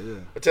shit. Yeah.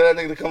 But tell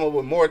that nigga to come up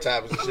with more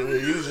topics and shit.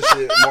 We'll use this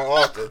shit more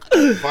often.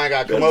 If I ain't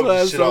got to come up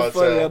with shit all the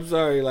time. I'm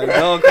sorry. Like,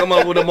 don't come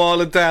up with them all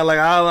the time. Like,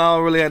 I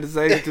don't really have to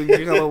say it to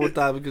you. Come up with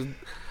topics, because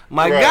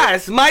my guy,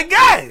 it's my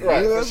guy.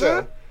 Right, you know for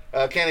sure.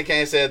 Candy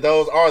Cane said,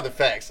 those are the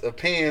facts.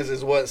 Opinions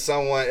is what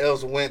someone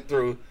else went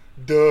through.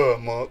 Duh,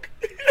 monk.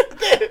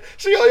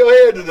 She on your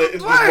head today.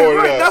 It's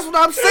right. That's what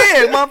I'm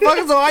saying,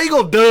 motherfucker. So how you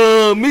gonna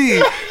duh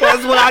me?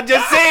 That's what I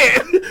just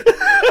said.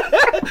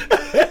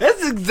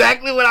 That's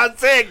exactly what I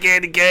said,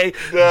 Candy Cane.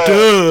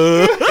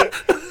 Duh.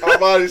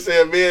 Armani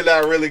said, men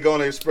not really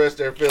gonna express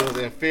their feelings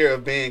in fear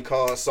of being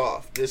called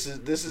soft. This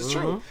is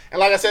true. And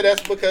like I said,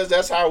 that's because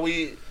that's how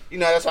we...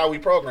 that's how we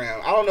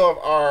program. I don't know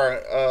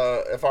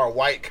if our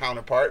white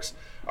counterparts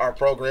are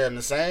programmed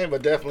the same,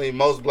 but definitely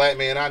most black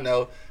men I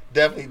know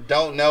definitely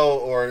don't know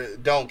or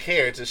don't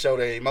care to show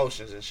their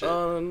emotions and shit.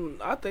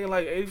 I think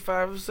like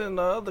 85% of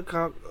the other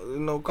cohort.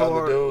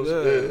 Other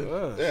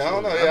dudes, yeah, I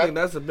don't know. I think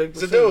that's a big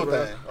percentage. It's a dude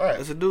thing, right?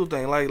 It's a dude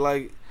thing.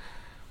 Like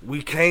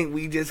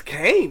we just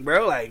can't,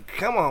 bro. Like,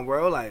 come on,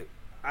 bro. Like,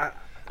 I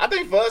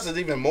think for us it's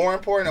even more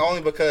important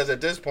only because at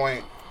this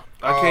point.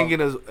 I can't get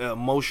as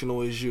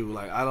emotional as you.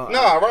 Like, I don't.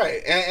 No,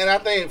 right, and I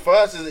think for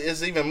us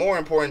it's even more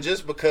important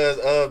just because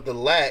of the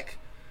lack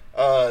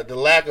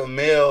of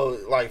male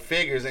like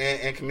figures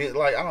and community.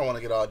 Like, I don't want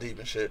to get all deep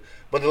and shit,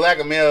 but the lack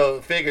of male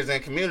figures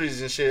in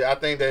communities and shit. I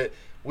think that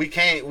we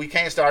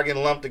can't start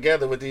getting lumped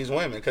together with these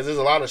women because there's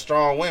a lot of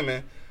strong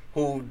women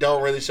who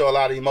don't really show a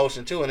lot of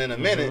emotion too. And in a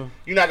minute,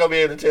 you're not gonna be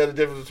able to tell the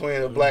difference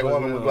between a black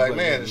woman and a black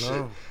man and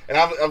shit. And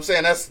I'm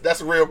saying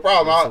that's a real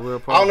problem.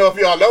 I don't know if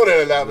y'all know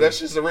that or not, but that's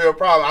just a real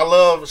problem. I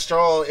love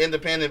strong,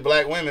 independent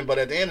black women, but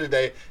at the end of the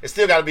day, it's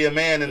still got to be a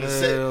man in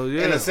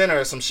the center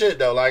of some shit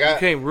though. Like, you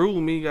can't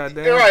rule me,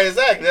 goddamn. Right,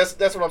 exactly.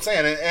 That's what I'm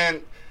saying.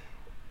 And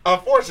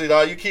unfortunately,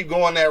 though, you keep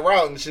going that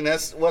route, and shit,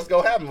 that's what's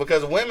gonna happen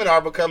because women are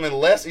becoming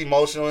less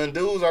emotional and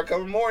dudes are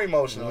becoming more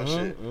emotional and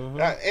shit.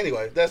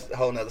 Anyway, that's a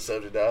whole nother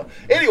subject, dog.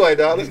 Anyway,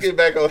 dog, let's get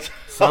back on.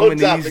 Some of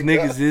these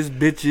niggas is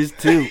bitches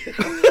too.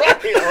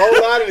 Right, a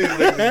whole lot of these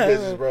niggas is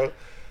bitches, bro.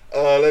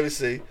 Let me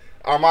see.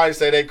 Armani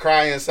say they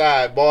cry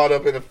inside, balled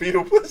up in a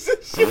fetal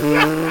position.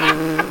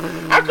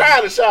 I cry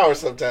in the shower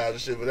sometimes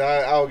and shit, but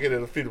I don't get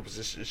in a fetal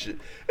position and shit.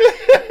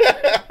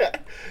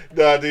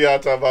 Nah, y'all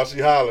talking about she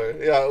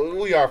hollering. Yeah,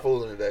 we are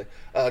fooling today.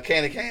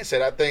 Candy Cane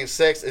said, I think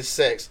sex is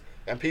sex,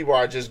 and people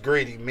are just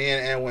greedy,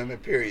 men and women,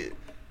 period.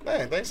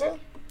 Man, think so?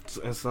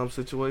 In some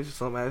situations,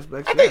 some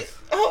aspects, I think,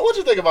 what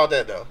you think about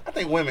that, though? I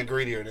think women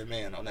greedier than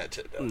men on that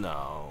tip, though.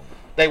 No.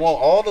 They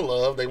want all the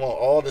love. They want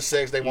all the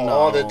sex. They want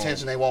all the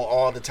attention. They want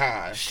all the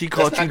time. She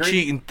caught you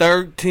cheating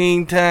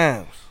 13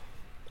 times.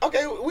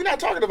 Okay, we're not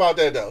talking about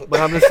that, though. But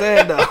I'm just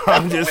saying, though.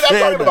 We're not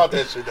talking about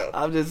that shit, though.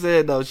 I'm just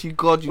saying, though. She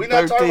caught you 13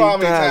 times, we're not talking about how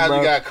many times bro,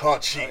 you got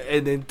caught cheating.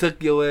 And then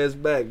took your ass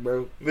back,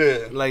 bro.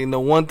 Yeah. Like, the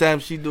one time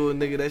she do it,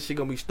 nigga, that shit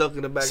gonna be stuck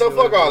in the back. So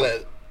fuck all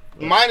that.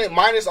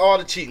 Minus all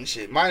the cheating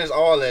shit. Minus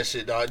all that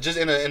shit, dog. Just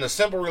in a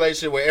simple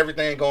relationship where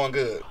everything going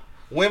good.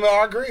 Women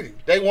are greedy.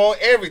 They want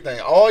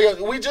everything.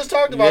 We just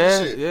talked about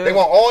this shit. Yeah. They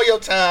want all your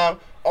time,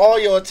 all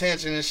your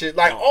attention and shit.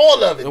 Like,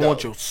 all of it, They though.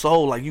 want your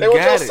soul. Like, they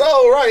want your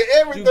soul, right.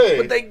 Everything.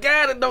 But they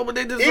got it, though. But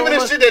they just even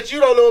the shit that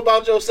you don't know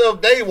about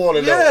yourself, they want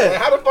to know. Like,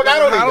 how the fuck I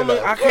don't even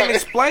know? I can't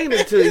explain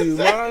it to you,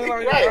 man.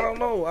 Like, right. I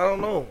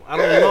don't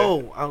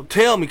know.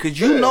 Tell me, because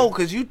you know,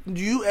 because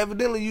you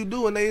evidently you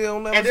do, and they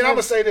don't know. And then I'm going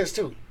to say this,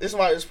 too. It's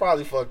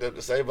probably fucked up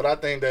to say, but I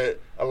think that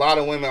a lot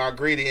of women are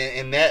greedy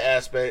in that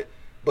aspect.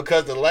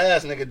 Because the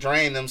last nigga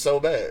drained them so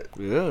bad.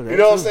 Yeah, you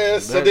know what I'm saying?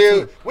 So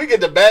then we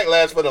get the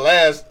backlash for the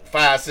last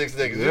 5-6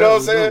 niggas. You know what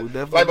I'm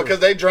saying? Like, because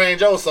they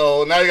drained your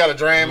soul, now you got to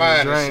drain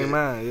mine. Drain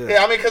mine, yeah.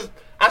 Yeah, I mean, because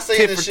I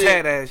seen this shit. Tit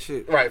for tat ass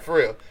shit. Right, for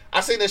real.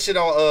 I seen this shit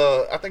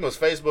on, I think it was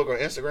Facebook or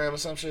Instagram or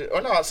some shit.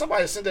 Or no,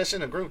 somebody sent that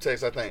shit in a group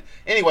text, I think.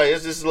 Anyway,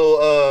 it's this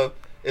little,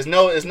 it's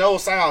no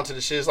sound to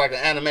the shit. It's like an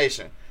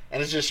animation.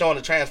 And it's just showing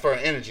the transfer of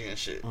energy and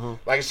shit.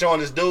 Like, it's showing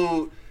this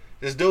dude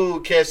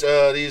catch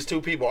these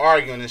two people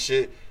arguing and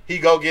shit. he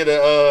go get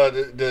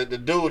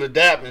the dude to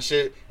dap and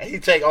shit, and he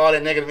take all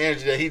that negative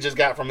energy that he just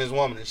got from his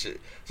woman and shit.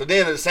 So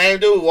then the same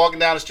dude walking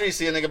down the street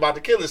see a nigga about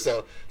to kill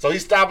himself. So he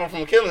stop him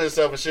from killing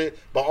himself and shit.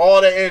 But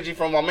all that energy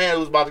from my man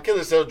who's about to kill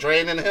himself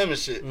drained into him and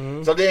shit.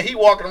 Mm-hmm. So then he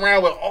walking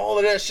around with all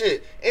of that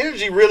shit.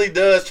 Energy really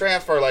does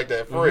transfer like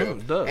that, for real.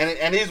 It does.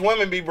 And these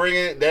women be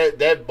bringing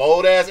that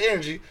bold ass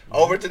energy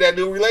over to that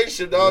new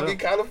relationship, dog. Be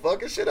kind of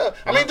fucking shit up.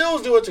 I mean,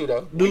 dudes do it too,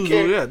 though. Dudes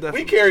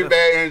we carry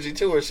bad energy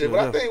too and shit.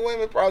 But I think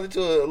women probably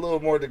to a little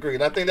more degree.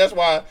 And I think that's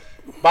why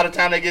by the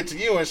time they get to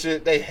you and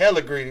shit, they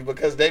hella greedy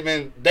because they've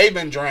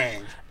been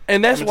drained.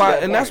 And that's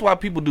why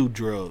people do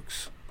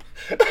drugs.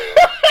 Hold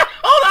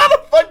on, how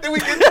the fuck did we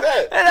get to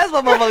that? And that's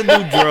why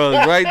motherfuckers do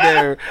drugs right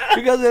there.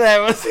 Because of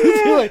that.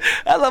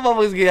 That's why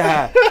motherfuckers get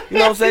high. You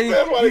know what I'm saying?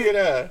 That's why they get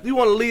high. You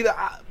want to lead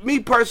me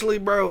personally,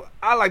 bro,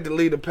 I like to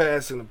leave the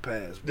past in the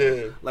past, bro.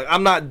 Yeah. Like,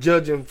 I'm not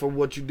judging for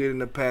what you did in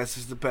the past.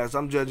 It's the past.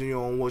 I'm judging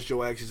you on what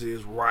your actions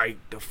is right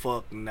the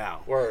fuck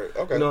now. Word.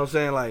 Okay. You know what I'm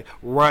saying? Like,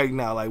 right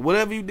now. Like,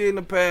 whatever you did in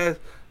the past,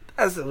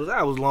 that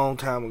was a long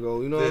time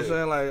ago. You know what I'm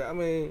saying? Like, I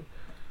mean,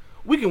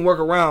 we can work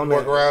around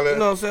that. You know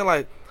what I'm saying?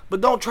 Like, but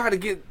don't try to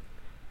get.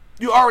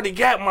 You already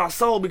got my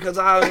soul because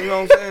you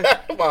know what I'm saying?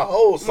 My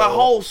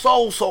whole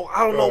soul. So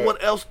I don't know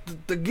what else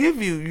to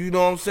give you. You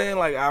know what I'm saying?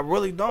 Like, I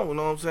really don't. You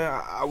know what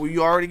I'm saying?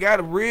 You already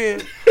got a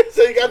rib.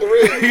 So you got the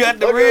rib. You got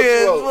the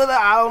rib. But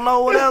I don't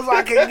know what else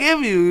I can give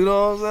you. You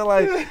know what I'm saying?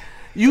 Like,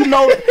 you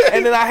know.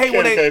 And then I hate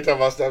when they can't talk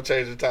about stop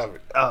changing the topic.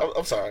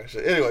 I'm sorry.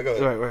 Anyway, go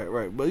ahead.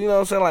 Right. But you know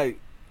what I'm saying? Like,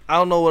 I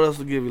don't know what else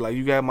to give you. Like,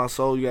 you got my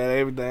soul, you got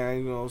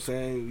everything, you know what I'm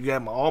saying? You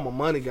got all my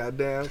money,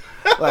 goddamn.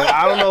 Like,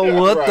 I don't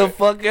know what the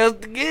fuck else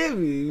to give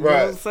you. You know what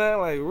I'm saying?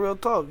 Like, real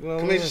talk. You know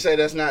what I mean? Say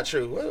that's not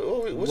true.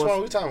 Which one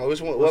are we talking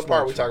about? What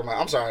part are we talking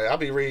about? I'm sorry. I'll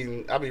be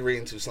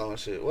reading too slow and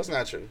shit. What's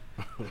not true?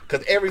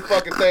 Because every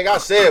fucking thing I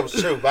said was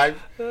true, baby.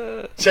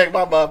 Check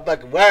my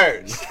motherfucking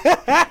words.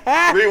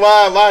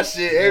 Rewind my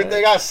shit.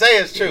 Everything I say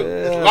is true.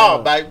 It's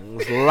law, baby.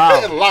 It's law.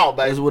 It's law,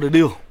 baby. That's what it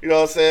do. You know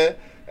what I'm saying?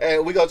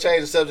 And we gonna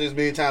change the subject as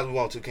many times as we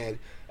want to, Candy.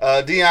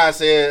 Dion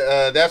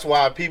said that's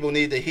why people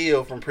need to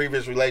heal from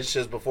previous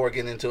relationships before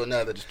getting into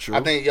another. True. I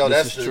think,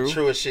 that's the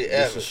truest shit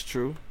ever. This is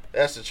true.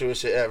 That's the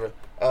truest shit ever.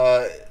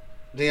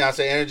 Dion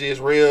said energy is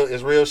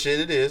real shit.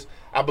 It is.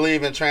 I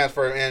believe in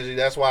transfer of energy.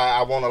 That's why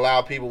I won't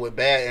allow people with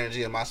bad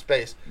energy in my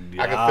space.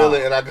 I can feel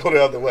it and I go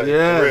the other way.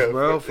 Yeah,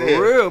 for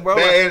real, bro.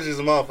 Bad energy is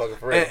a motherfucker,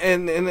 for real.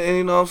 And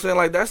you know what I'm saying?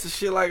 Like, that's the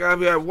shit, like, I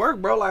be at work,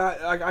 bro.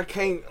 Like, I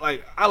can't,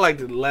 like, I like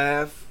to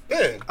laugh.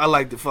 Yeah. I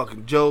like to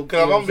fucking joke.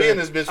 Cause I'm being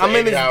this bitch for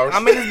 8 hours.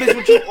 I'm in this bitch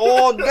with you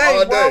all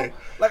day, bro.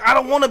 Like, I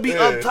don't want to be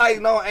uptight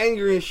and all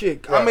angry and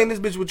shit. Right. I'm in this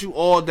bitch with you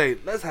all day.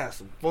 Let's have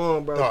some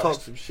fun, bro. Talk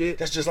some shit.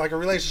 That's just like a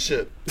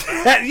relationship.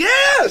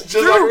 Yes,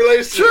 just like a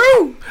relationship.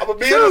 True. I'm gonna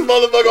be in this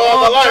motherfucker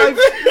all my life.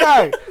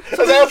 Right.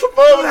 Let's have some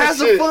fun with this shit. Have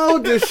some fun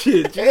with this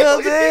shit. You know what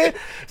I'm saying?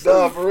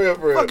 Nah, for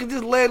real. Fucking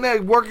just laying there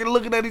working,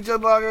 looking at each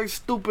other like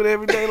stupid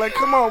every day. Like,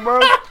 come on, bro.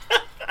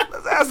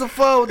 Let's have some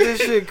fun with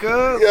this shit,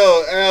 cuz.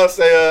 Yo, Al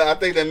say, I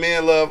think that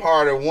men love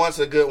harder once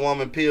a good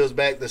woman peels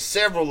back the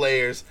several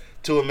layers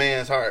to a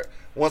man's heart.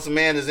 Once a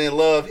man is in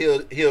love,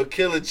 he'll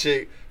kill a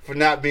chick for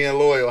not being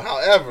loyal.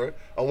 However,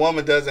 a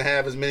woman doesn't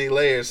have as many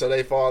layers, so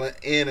they fall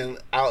in and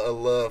out of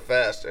love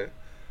faster.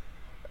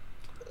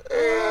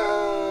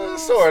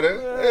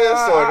 Sorta.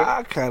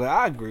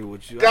 I agree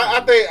with you.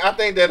 I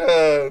think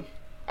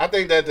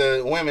that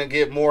the women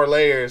get more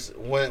layers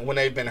when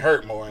they've been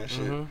hurt more and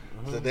shit. Mm-hmm.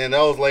 So then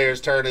those layers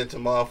turn into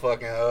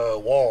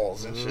motherfucking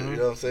walls and shit. You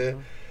know what I'm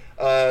saying?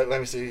 Let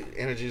me see.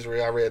 Energy is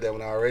real. I read that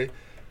one already.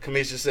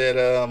 Kamisha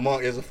said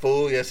Monk is a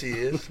fool. Yes, he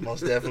is.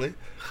 Most definitely.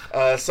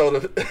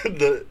 So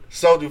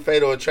do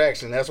Fatal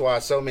Attraction. That's why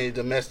so many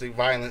domestic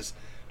violence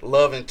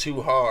loving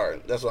too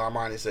hard. That's what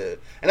Armani said.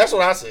 And that's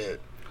what I said.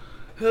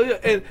 Hell yeah.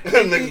 And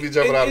niggas be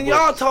jumping out of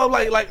y'all talk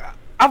like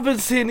I've been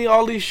seeing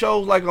all these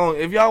shows like on,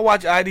 if y'all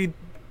watch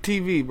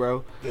IDTV,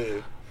 bro.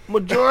 Yeah.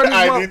 Majority of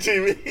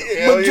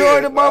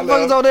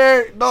motherfuckers on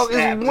there, dog,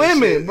 is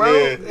women, bro.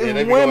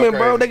 It's women,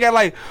 bro. They got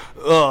like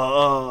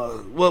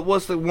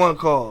what's the one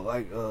called?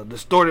 Like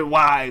distorted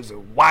wives or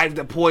wives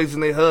that poison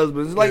their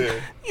husbands. Like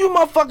you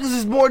motherfuckers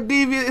is more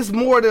deviant. It's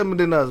more of them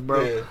than us,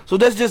 bro. Yeah. So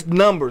that's just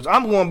numbers.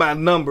 I'm going by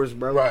numbers,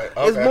 bro. Right.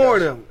 Okay, it's more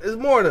of them. It's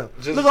more of them.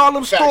 Just look at all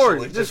them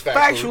stories. Just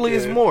factually,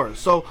 it's more.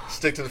 So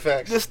stick to the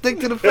facts. Just stick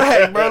to the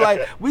facts, bro.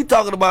 Like we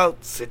talking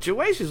about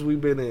situations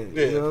we've been in.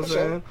 Yeah, you know what I'm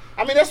saying?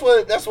 I mean, that's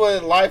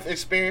what life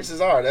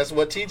experiences are. That's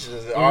what teaches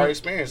us our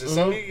experiences.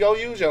 So you go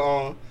use your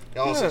own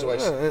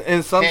situation. Yeah.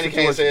 In some Candy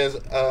Cane says,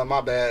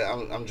 my bad,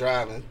 I'm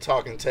driving,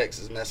 talking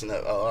text is messing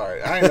up. Oh, all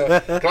right. I ain't know.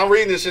 Cause I'm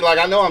reading this shit like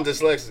I know I'm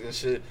dyslexic and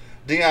shit.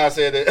 Dion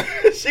said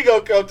that she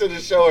gonna come to the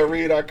show and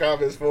read our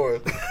comments for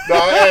us. No,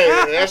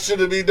 hey, that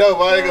should be dope.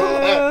 I ain't gonna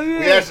lie. Yeah.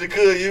 We actually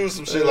could use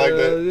some shit like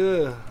that.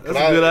 Yeah, that's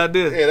a good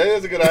idea. Yeah, that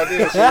is a good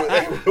idea.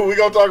 We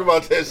gonna talk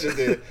about that shit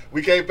then.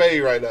 We can't pay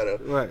you right now though.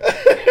 Right.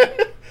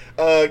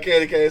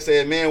 Candy Cane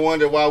said, men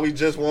wonder why we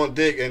just want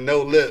dick and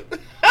no lip.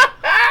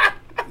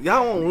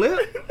 Y'all want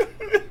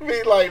lip? Men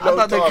mean like no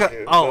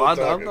talking?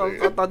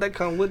 I thought they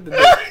come with the.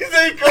 He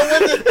said he come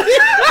with the.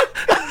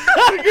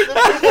 You get the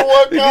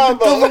 2-for-1 combo. You get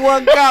the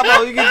 2-for-1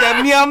 combo. You get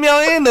that meow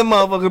meow in the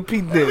motherfucking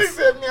penis. He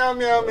said meow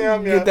meow meow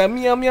meow. You get that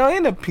meow meow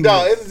in the penis.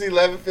 No, it is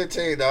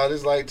 11:15, dog.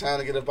 It's like time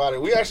to get up out of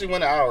here. We actually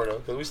went an hour though,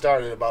 because we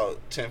started at about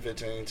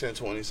 10:15,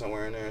 10:20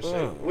 somewhere in there. And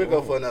shit. We'll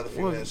go for another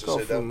few minutes and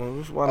shit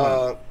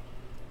though.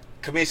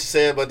 Kamisha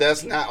said, but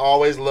that's not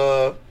always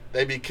love.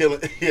 They be killing.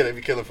 Yeah, they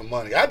be killing for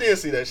money. I did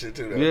see that shit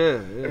too though.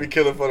 Yeah. They be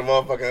killing for the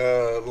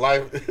motherfucking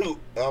life. I was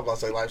about to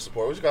say life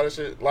support. What you call that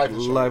shit? Life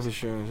insurance. Life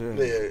insurance.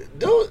 Yeah,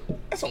 dude,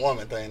 that's a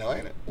woman thing though,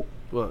 ain't it?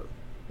 What?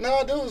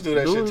 No, dudes do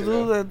that shit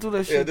too. Do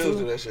that shit yeah, too. Dudes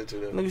do that shit too.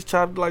 Though. Niggas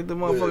chopped like the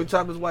motherfucker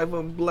chopped his wife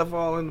up and left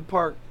all in the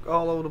park,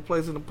 all over the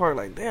place in the park.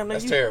 Like, damn, nigga,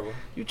 that's terrible.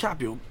 You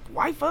chop your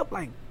wife up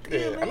like.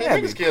 Damn, yeah, I mean,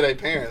 niggas kill their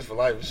parents for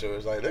life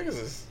insurance. Like, niggas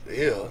is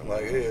ill.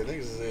 Like, yeah, niggas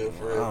is ill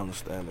for real. I don't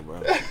understand it,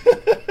 bro.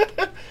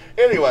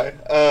 Anyway,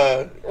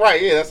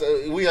 right, yeah, that's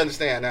we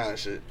understand now and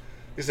shit.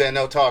 He said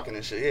no talking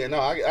and shit. Yeah, no,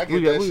 I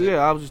get that shit. Yeah,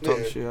 I was just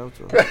talking shit.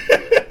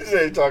 He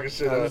said he talking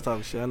shit. I was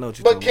talking shit. I know what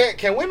you're talking about. But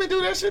can women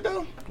do that shit,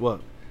 though?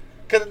 What?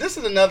 Because this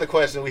is another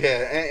question we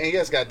had. And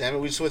yes, goddammit,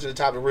 we switching the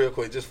topic real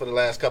quick just for the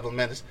last couple of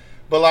minutes.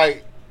 But,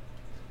 like,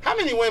 how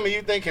many women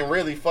you think can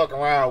really fuck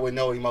around with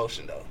no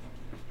emotion, though?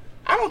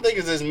 I don't think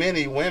it's as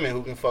many women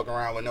who can fuck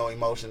around with no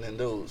emotion than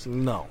dudes.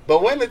 No.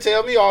 But women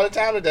tell me all the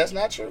time that that's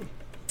not true.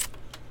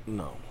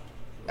 No.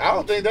 I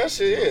don't think that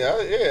shit.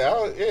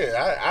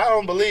 I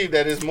don't believe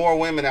that there's more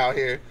women out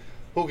here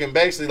who can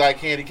basically, like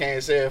Candy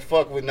Cane said,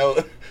 fuck with no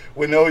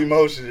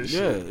emotion and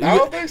shit. I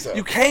don't think so.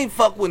 You can't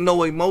fuck with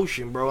no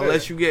emotion, bro,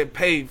 unless you get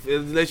paid,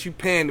 unless you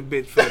paying the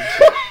bitch for the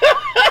shit.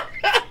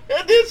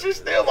 And then she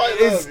still might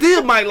love it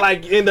still might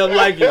end up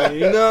liking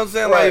you. You know what I'm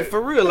saying? Right. Like, for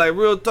real, like,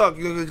 real talk.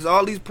 Because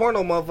all these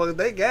porno motherfuckers,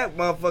 they got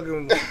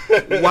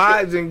motherfucking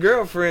wives and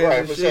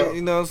girlfriends and shit. Sure.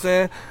 You know what I'm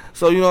saying?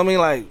 So, you know what I mean?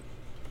 Like,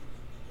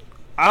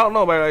 I don't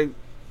know, bro. Like,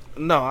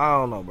 no, I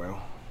don't know, bro.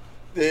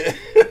 Yeah.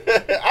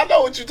 I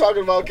know what you're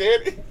talking about,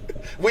 Candy.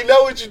 We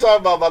know what you're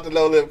talking about the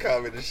no lip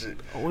comment and shit.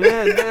 Well,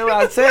 yeah, damn,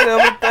 I said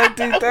it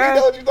 13 times. We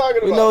know what you're talking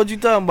about. We know what you're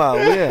talking about,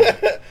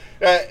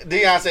 yeah.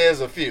 Dion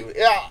says a few.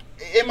 Yeah,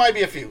 it might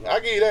be a few. I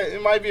give you that.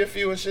 It might be a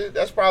few and shit.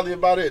 That's probably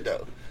about it,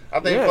 though. I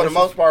think for the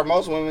most part,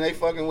 most women, they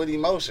fucking with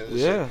emotions and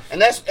shit.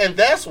 And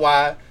that's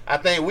why I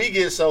think we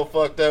get so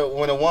fucked up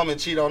when a woman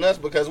cheat on us,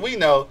 because we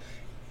know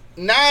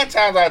 9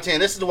 times out of 10,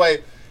 this is the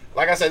way.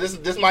 Like I said,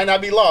 this might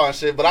not be law and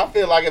shit, but I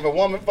feel like if a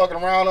woman fucking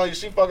around on you,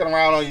 she fucking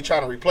around on you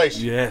trying to replace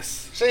you.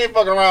 Yes. She ain't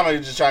fucking around on you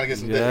just trying to get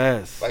some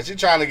dick. Like, she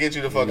trying to get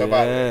you the fuck up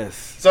out of there.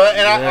 So,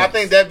 and I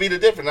think that be the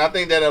difference. I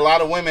think that a lot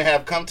of women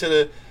have come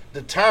to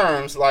the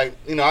terms, like,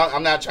 you know,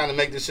 I'm not trying to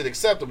make this shit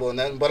acceptable and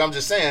nothing, but I'm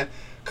just saying,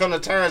 come to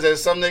terms that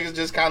some niggas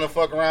just kind of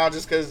fuck around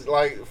just because,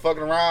 like,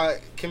 fucking around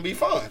can be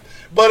fun.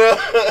 But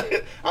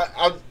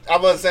I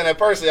wasn't saying that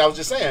personally. I was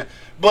just saying.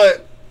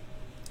 But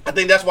I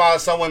think that's why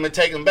some women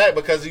take them back,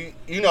 because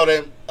you know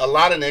that a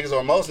lot of niggas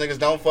or most niggas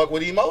don't fuck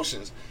with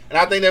emotions. And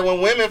I think that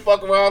when women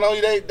fuck around on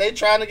you, they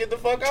trying to get the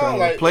fuck on.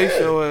 Like, replace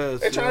your ass.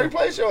 They trying to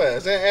replace your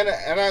ass.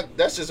 And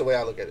that's just the way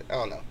I look at it. I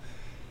don't know.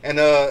 And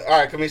all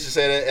right, Kamisha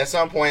said at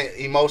some point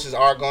emotions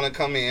are going to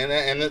come in,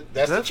 and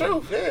that's the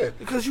truth. Yeah.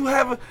 Because you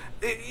have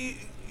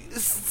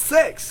it's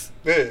sex.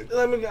 Yeah.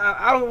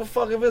 I don't give a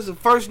fuck if it's the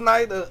first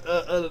night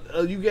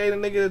you gave a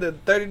nigga the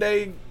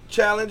 30-day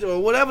challenge or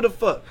whatever the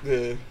fuck.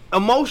 Yeah.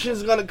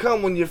 Emotions gonna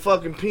come when your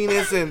fucking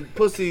penis and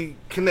pussy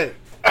connect.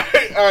 All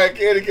right,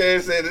 Candy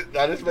Cane said it.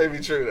 Now this may be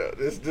true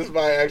though. This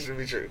might actually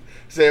be true.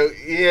 So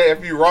yeah,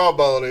 if you raw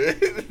bone it,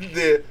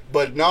 then,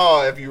 but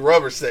no, if you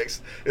rubber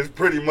sex, it's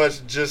pretty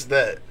much just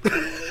that.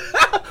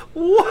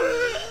 What?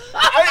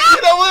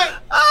 You know what?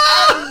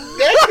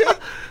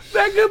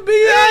 That could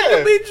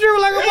be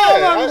true, like a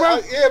motherfucker, bro.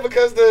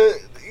 Because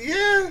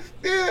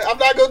I'm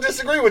not gonna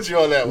disagree with you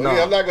on that one.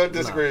 I'm not gonna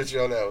disagree with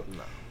you on that one.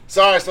 No.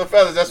 Sorry, so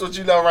fellas, that's what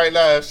you know right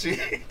now. If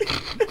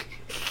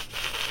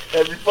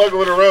you fucking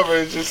with a rubber,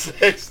 it's just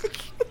sex.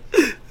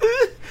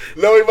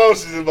 No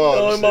emotions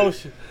involved. No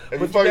emotion.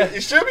 You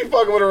should be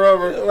fucking with a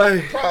rubber,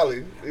 right?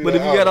 Probably. But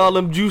if you got all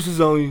them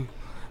juices on you,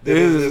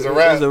 it's a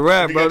wrap. It's a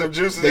wrap, bro.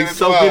 They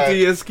soak into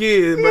your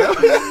skin, bro.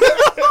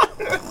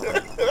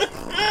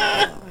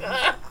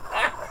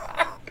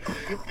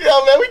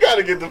 Yo, man, we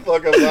gotta get the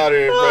fuck up out of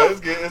here, bro.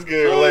 It's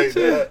getting late.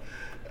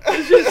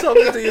 This shit soak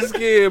into your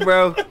skin,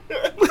 bro.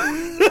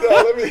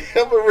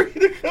 I'm gonna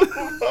read a couple.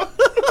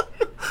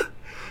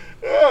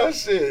 Oh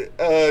shit.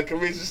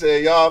 Kamisha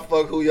said, y'all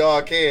fuck who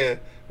y'all can.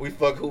 We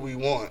fuck who we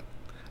want.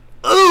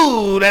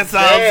 Ooh, that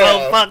sounds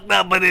so fucked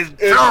up, but it's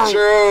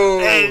true.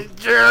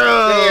 It's true.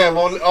 Damn,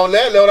 on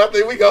that note, I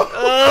think we go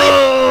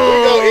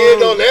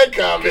end on that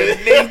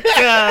comment.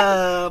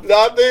 No,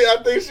 I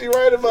think she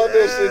right about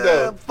that shit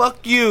though.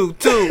 Fuck you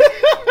too.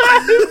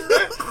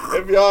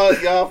 If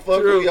y'all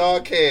fuck who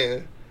y'all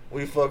can,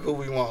 we fuck who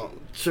we want.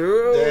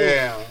 True.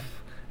 Damn.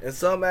 And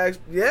some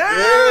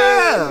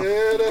yeah,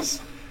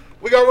 that's.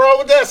 We gonna roll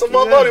with that. Some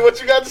more money.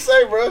 What you got to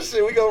say, bro?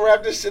 Shit, we gonna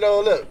wrap this shit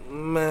all up.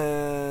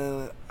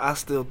 Man, I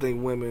still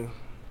think women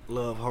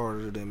love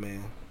harder than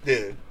men.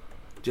 Yeah.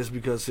 just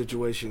because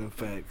situation and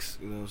facts.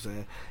 You know what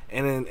I'm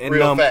saying? And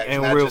real facts,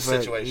 and not real just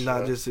facts, situations.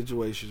 not just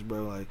situations,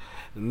 bro. Like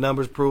the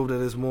numbers prove that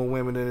there's more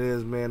women than there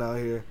is men out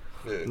here.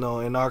 Yeah. You know,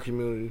 in our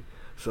community.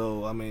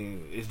 So I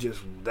mean,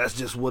 that's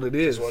just what it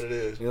is. That's what it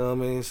is. You know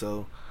what I mean?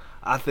 So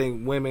I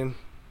think women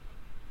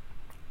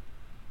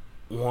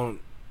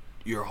want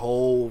your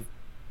whole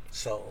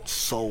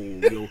soul,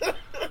 yo.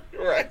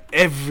 Right.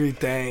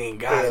 Everything,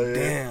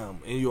 goddamn,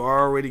 and you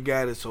already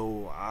got it.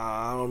 So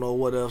I don't know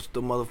what else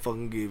the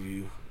motherfucking give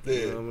you. Yeah.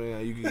 You know what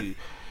I mean?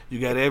 You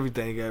got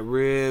everything. You got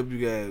rib.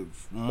 You got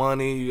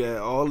money. You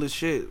got all this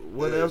shit.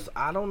 What else?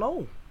 I don't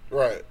know.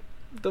 Right.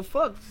 The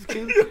fuck?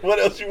 What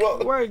else you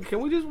want? Right?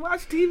 Can we just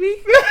watch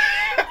TV?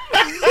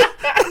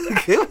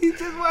 Can we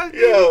just watch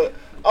TV? Yo,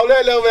 on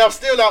that note, I'm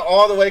still not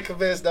all the way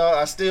convinced, dog.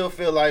 I still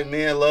feel like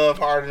men love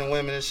harder than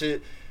women and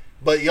shit.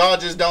 But y'all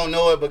just don't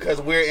know it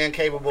because we're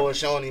incapable of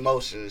showing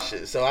emotion and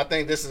shit. So I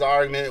think this is an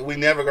argument we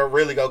never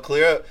really go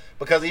clear up.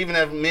 Because even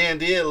if men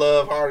did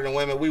love harder than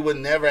women, we would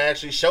never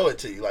actually show it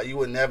to you. Like, you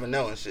would never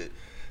know and shit.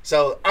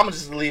 So I'm going to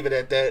just leave it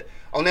at that.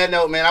 On that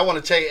note, man, I want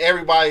to thank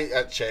everybody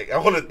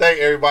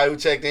who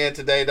checked in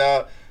today,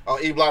 dog. On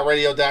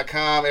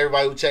eblockradio.com,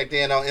 everybody who checked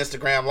in on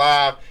Instagram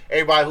Live,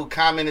 everybody who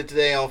commented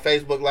today on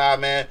Facebook Live,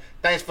 man.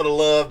 Thanks for the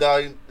love,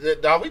 dog.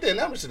 Dog, we did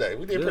numbers today.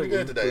 We did pretty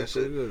good today. And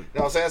shit. Good. You know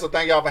what I'm saying? So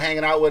thank y'all for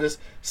hanging out with us.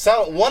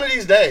 So one of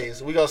these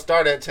days, we gonna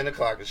start at 10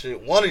 o'clock and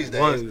shit. One of these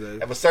days,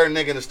 if a certain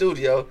nigga in the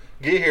studio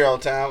get here on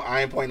time,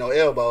 I ain't pointing no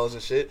elbows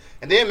and shit.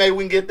 And then maybe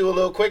we can get through a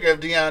little quicker if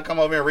Dion come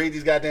over and read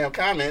these goddamn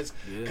comments.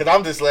 Because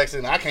I'm dyslexic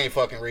and I can't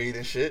fucking read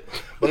and shit.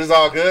 But it's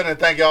all good. And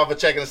thank y'all for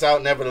checking us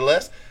out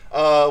nevertheless.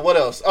 What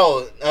else?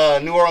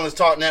 New Orleans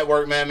Talk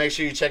Network, man. Make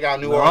sure you check out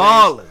New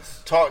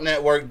Orleans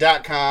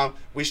TalkNetwork.com.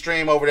 We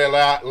stream over there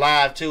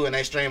live too, and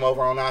they stream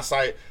over on our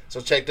site. So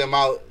check them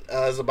out.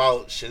 It's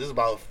about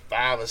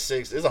 5 or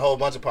 6. There's a whole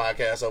bunch of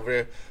podcasts over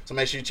there. So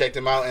make sure you check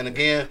them out. And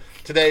again,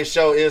 today's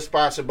show is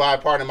sponsored by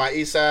Pardon My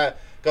Eastside.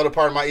 Go to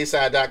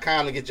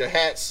PardonMyEastside.com to get your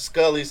hats,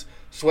 scullies,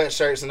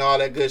 sweatshirts, and all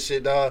that good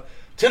shit, dog.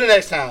 Till the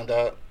next time,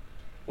 dog.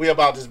 We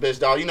about this bitch,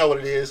 dog. You know what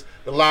it is.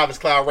 The Live is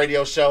Cloud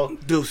radio show.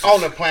 Deuces. On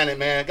the planet,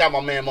 man. Got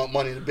my man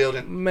Money in the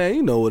building. Man,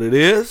 you know what it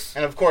is.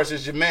 And, of course,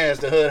 it's your man's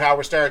the Hood,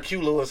 Howard Stern,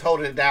 Q Lewis,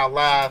 holding it down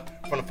live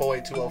from the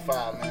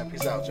 48205, man.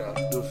 Peace out, y'all.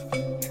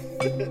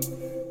 Deuces.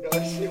 Yo,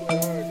 that shit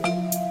went hard, though.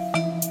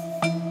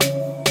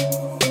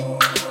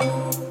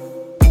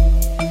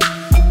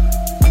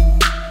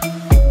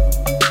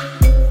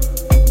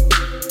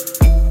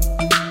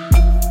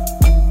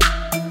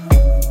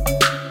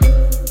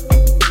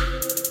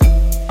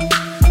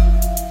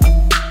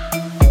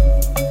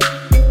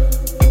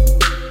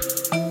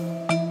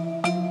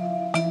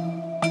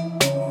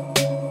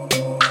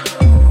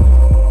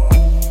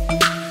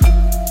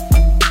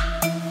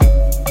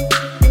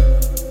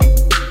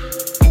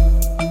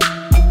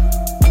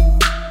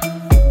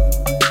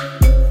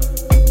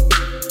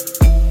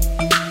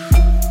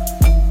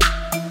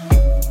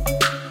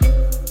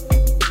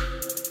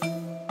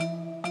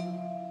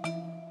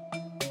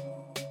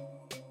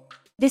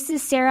 This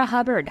is Sarah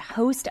Hubbard,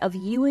 host of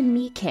You and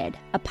Me Kid,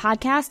 a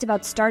podcast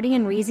about starting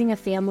and raising a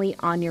family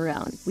on your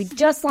own. We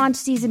just launched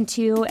season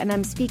 2, and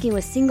I'm speaking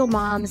with single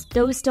moms,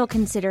 those still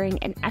considering,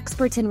 and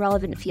experts in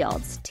relevant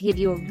fields to give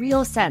you a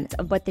real sense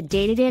of what the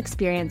day-to-day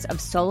experience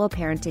of solo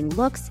parenting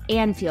looks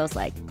and feels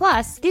like.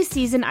 Plus, this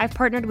season, I've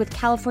partnered with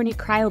California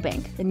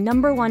Cryobank, the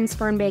 #1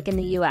 sperm bank in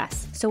the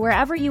U.S. So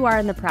wherever you are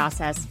in the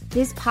process,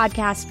 this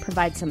podcast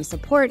provides some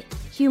support,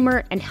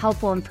 humor, and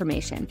helpful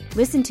information.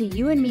 Listen to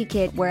You and Me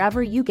Kid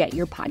wherever you get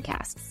your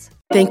podcasts.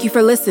 Thank you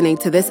for listening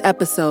to this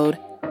episode.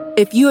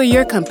 If you or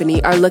your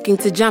company are looking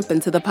to jump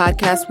into the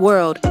podcast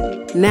world,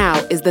 now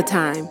is the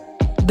time.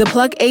 The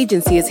Plug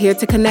Agency is here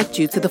to connect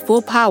you to the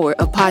full power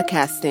of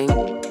podcasting.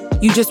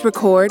 You just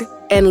record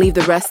and leave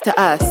the rest to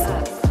us.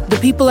 The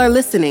people are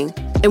listening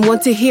and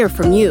want to hear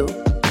from you.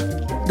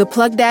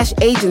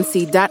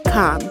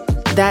 theplug-agency.com.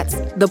 That's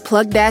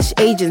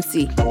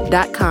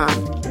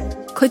theplug-agency.com.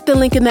 Click the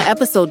link in the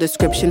episode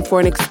description for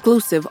an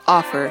exclusive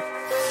offer.